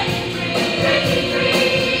free. Breaking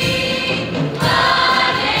free.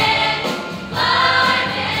 Running,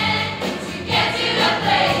 climbing, to get to the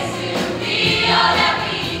place to be all that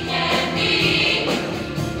we can be.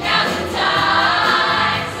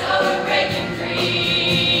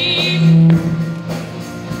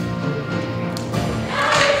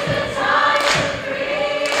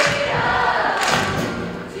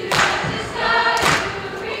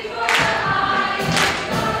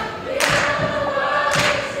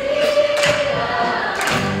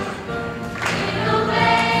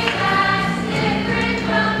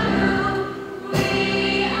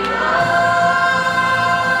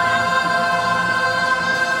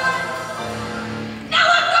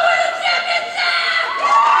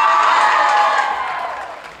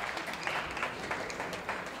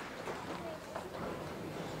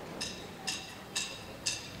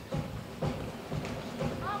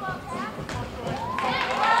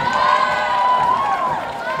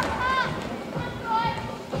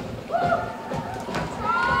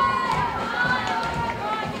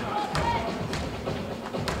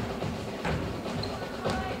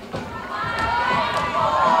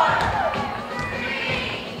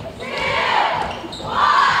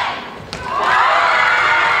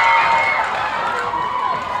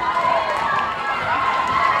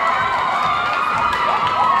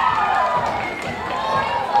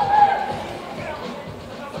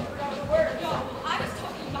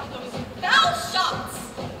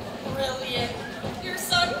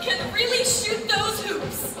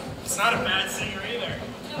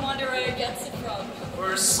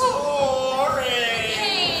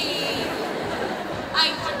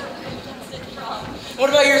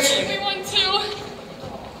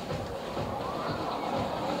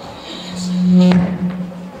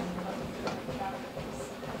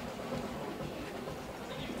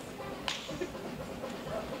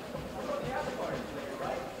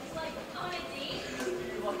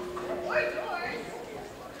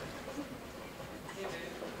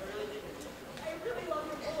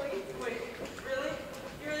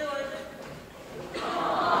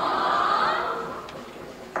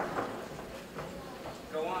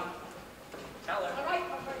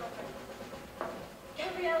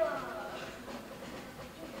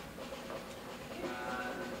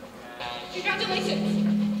 Congratulations.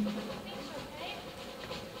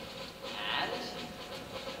 And?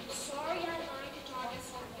 Sorry I lied to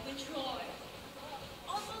Jarvis and Troy.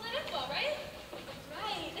 Also lit info, right?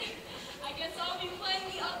 Right. I guess I'll be playing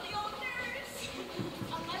the old nurse.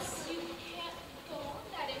 Unless you can't go on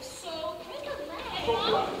that. If so, break a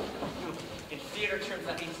leg. In theater terms,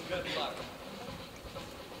 that means good luck.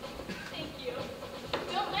 Thank you.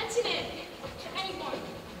 Don't mention it to anyone.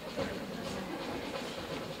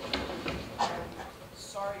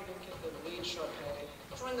 Sorry you didn't get the lead, Sharpay.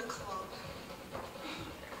 Join the club.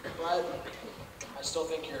 But I still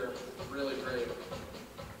think you're really brave.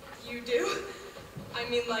 You do? I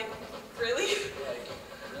mean, like, really? Like,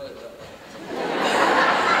 really brave.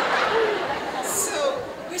 So,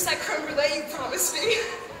 where's that creme brulee you promised me?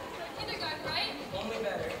 Kindergarten, right? Only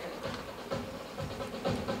better.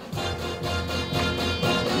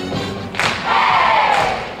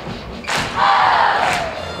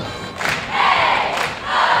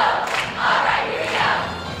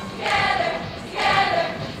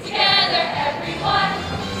 Together, everyone.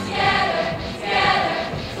 Together,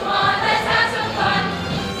 come on, let's have some fun.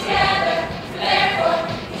 Together, we're there for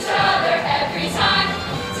each other every time.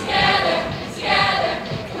 Together,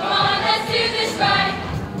 come on, let's do this right.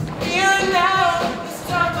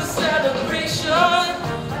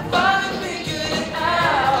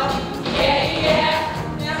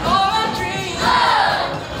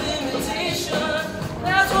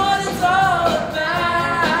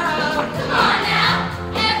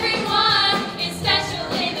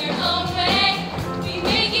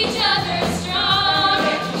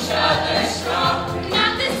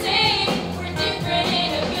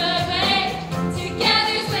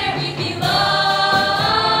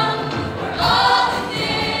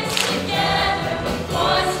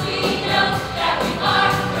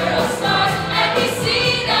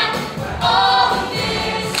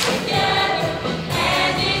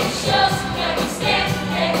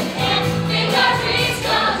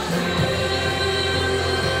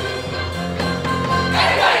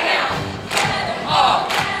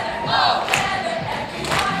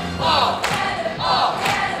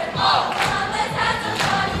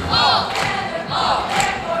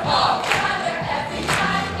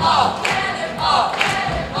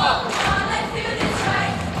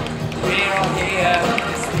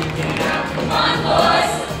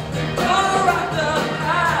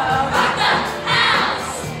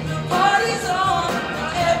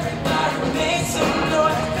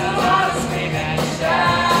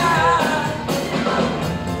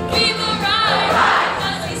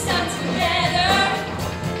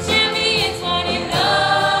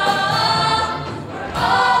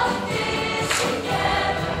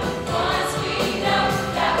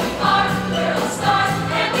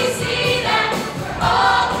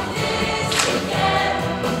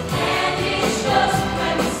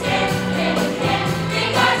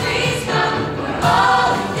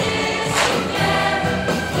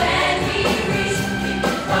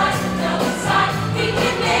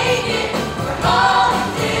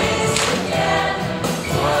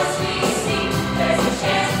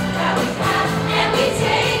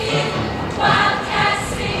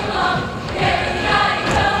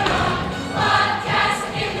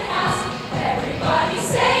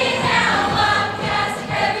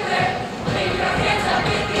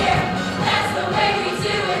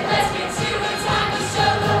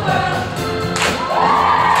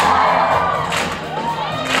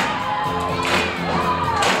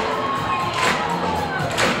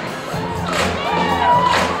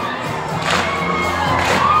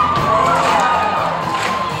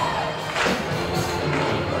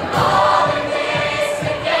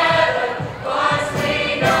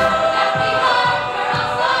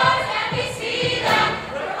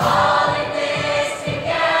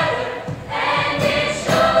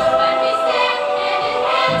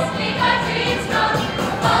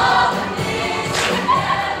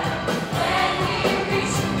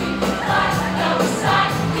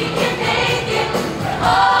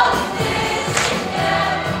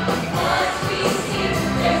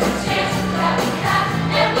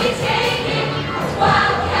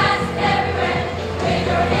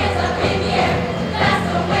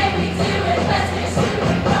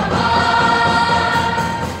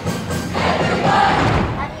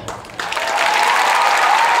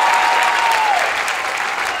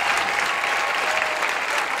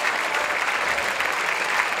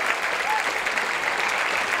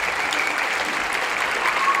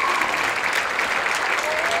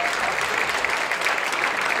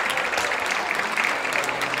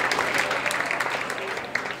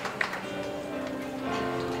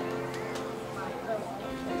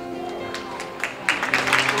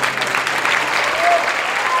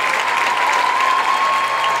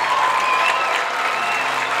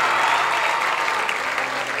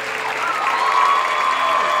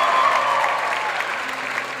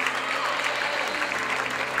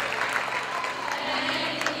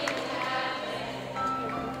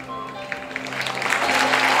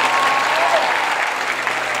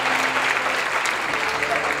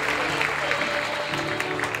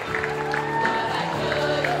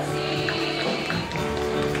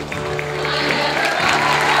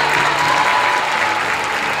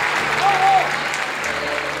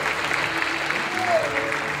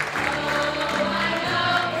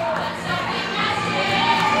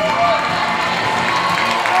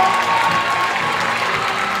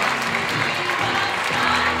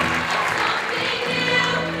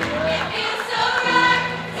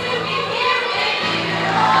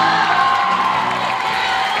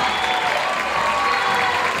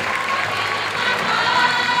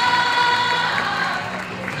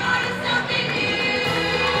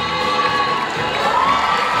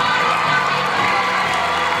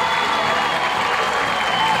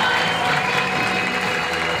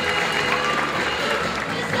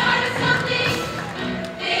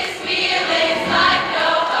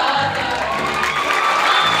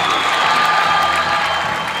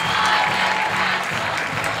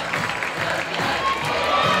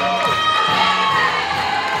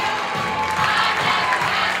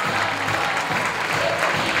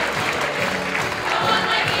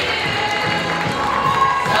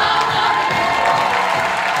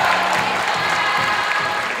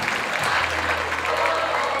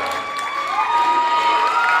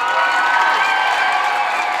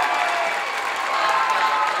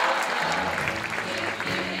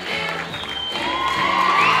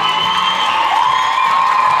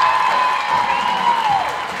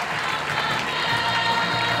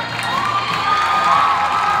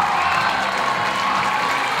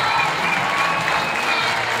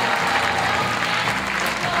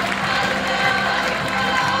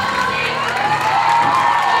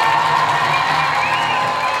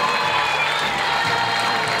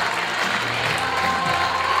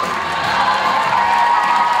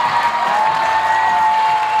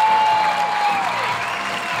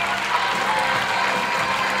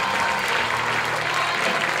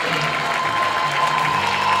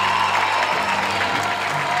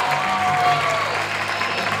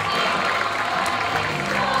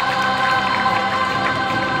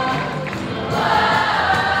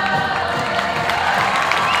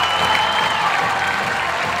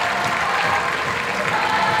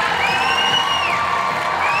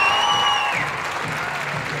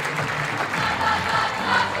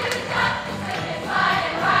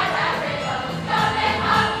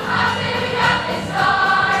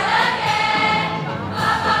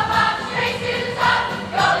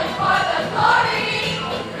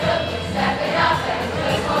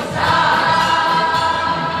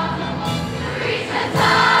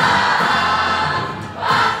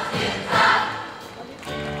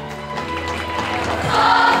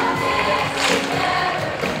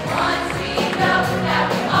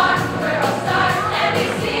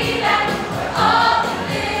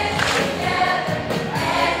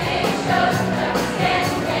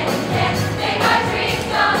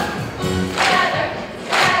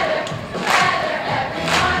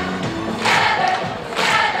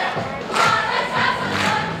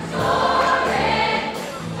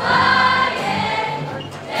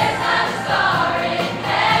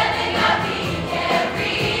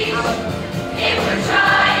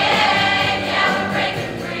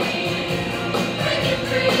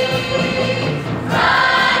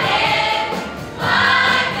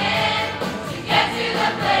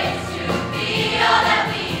 place.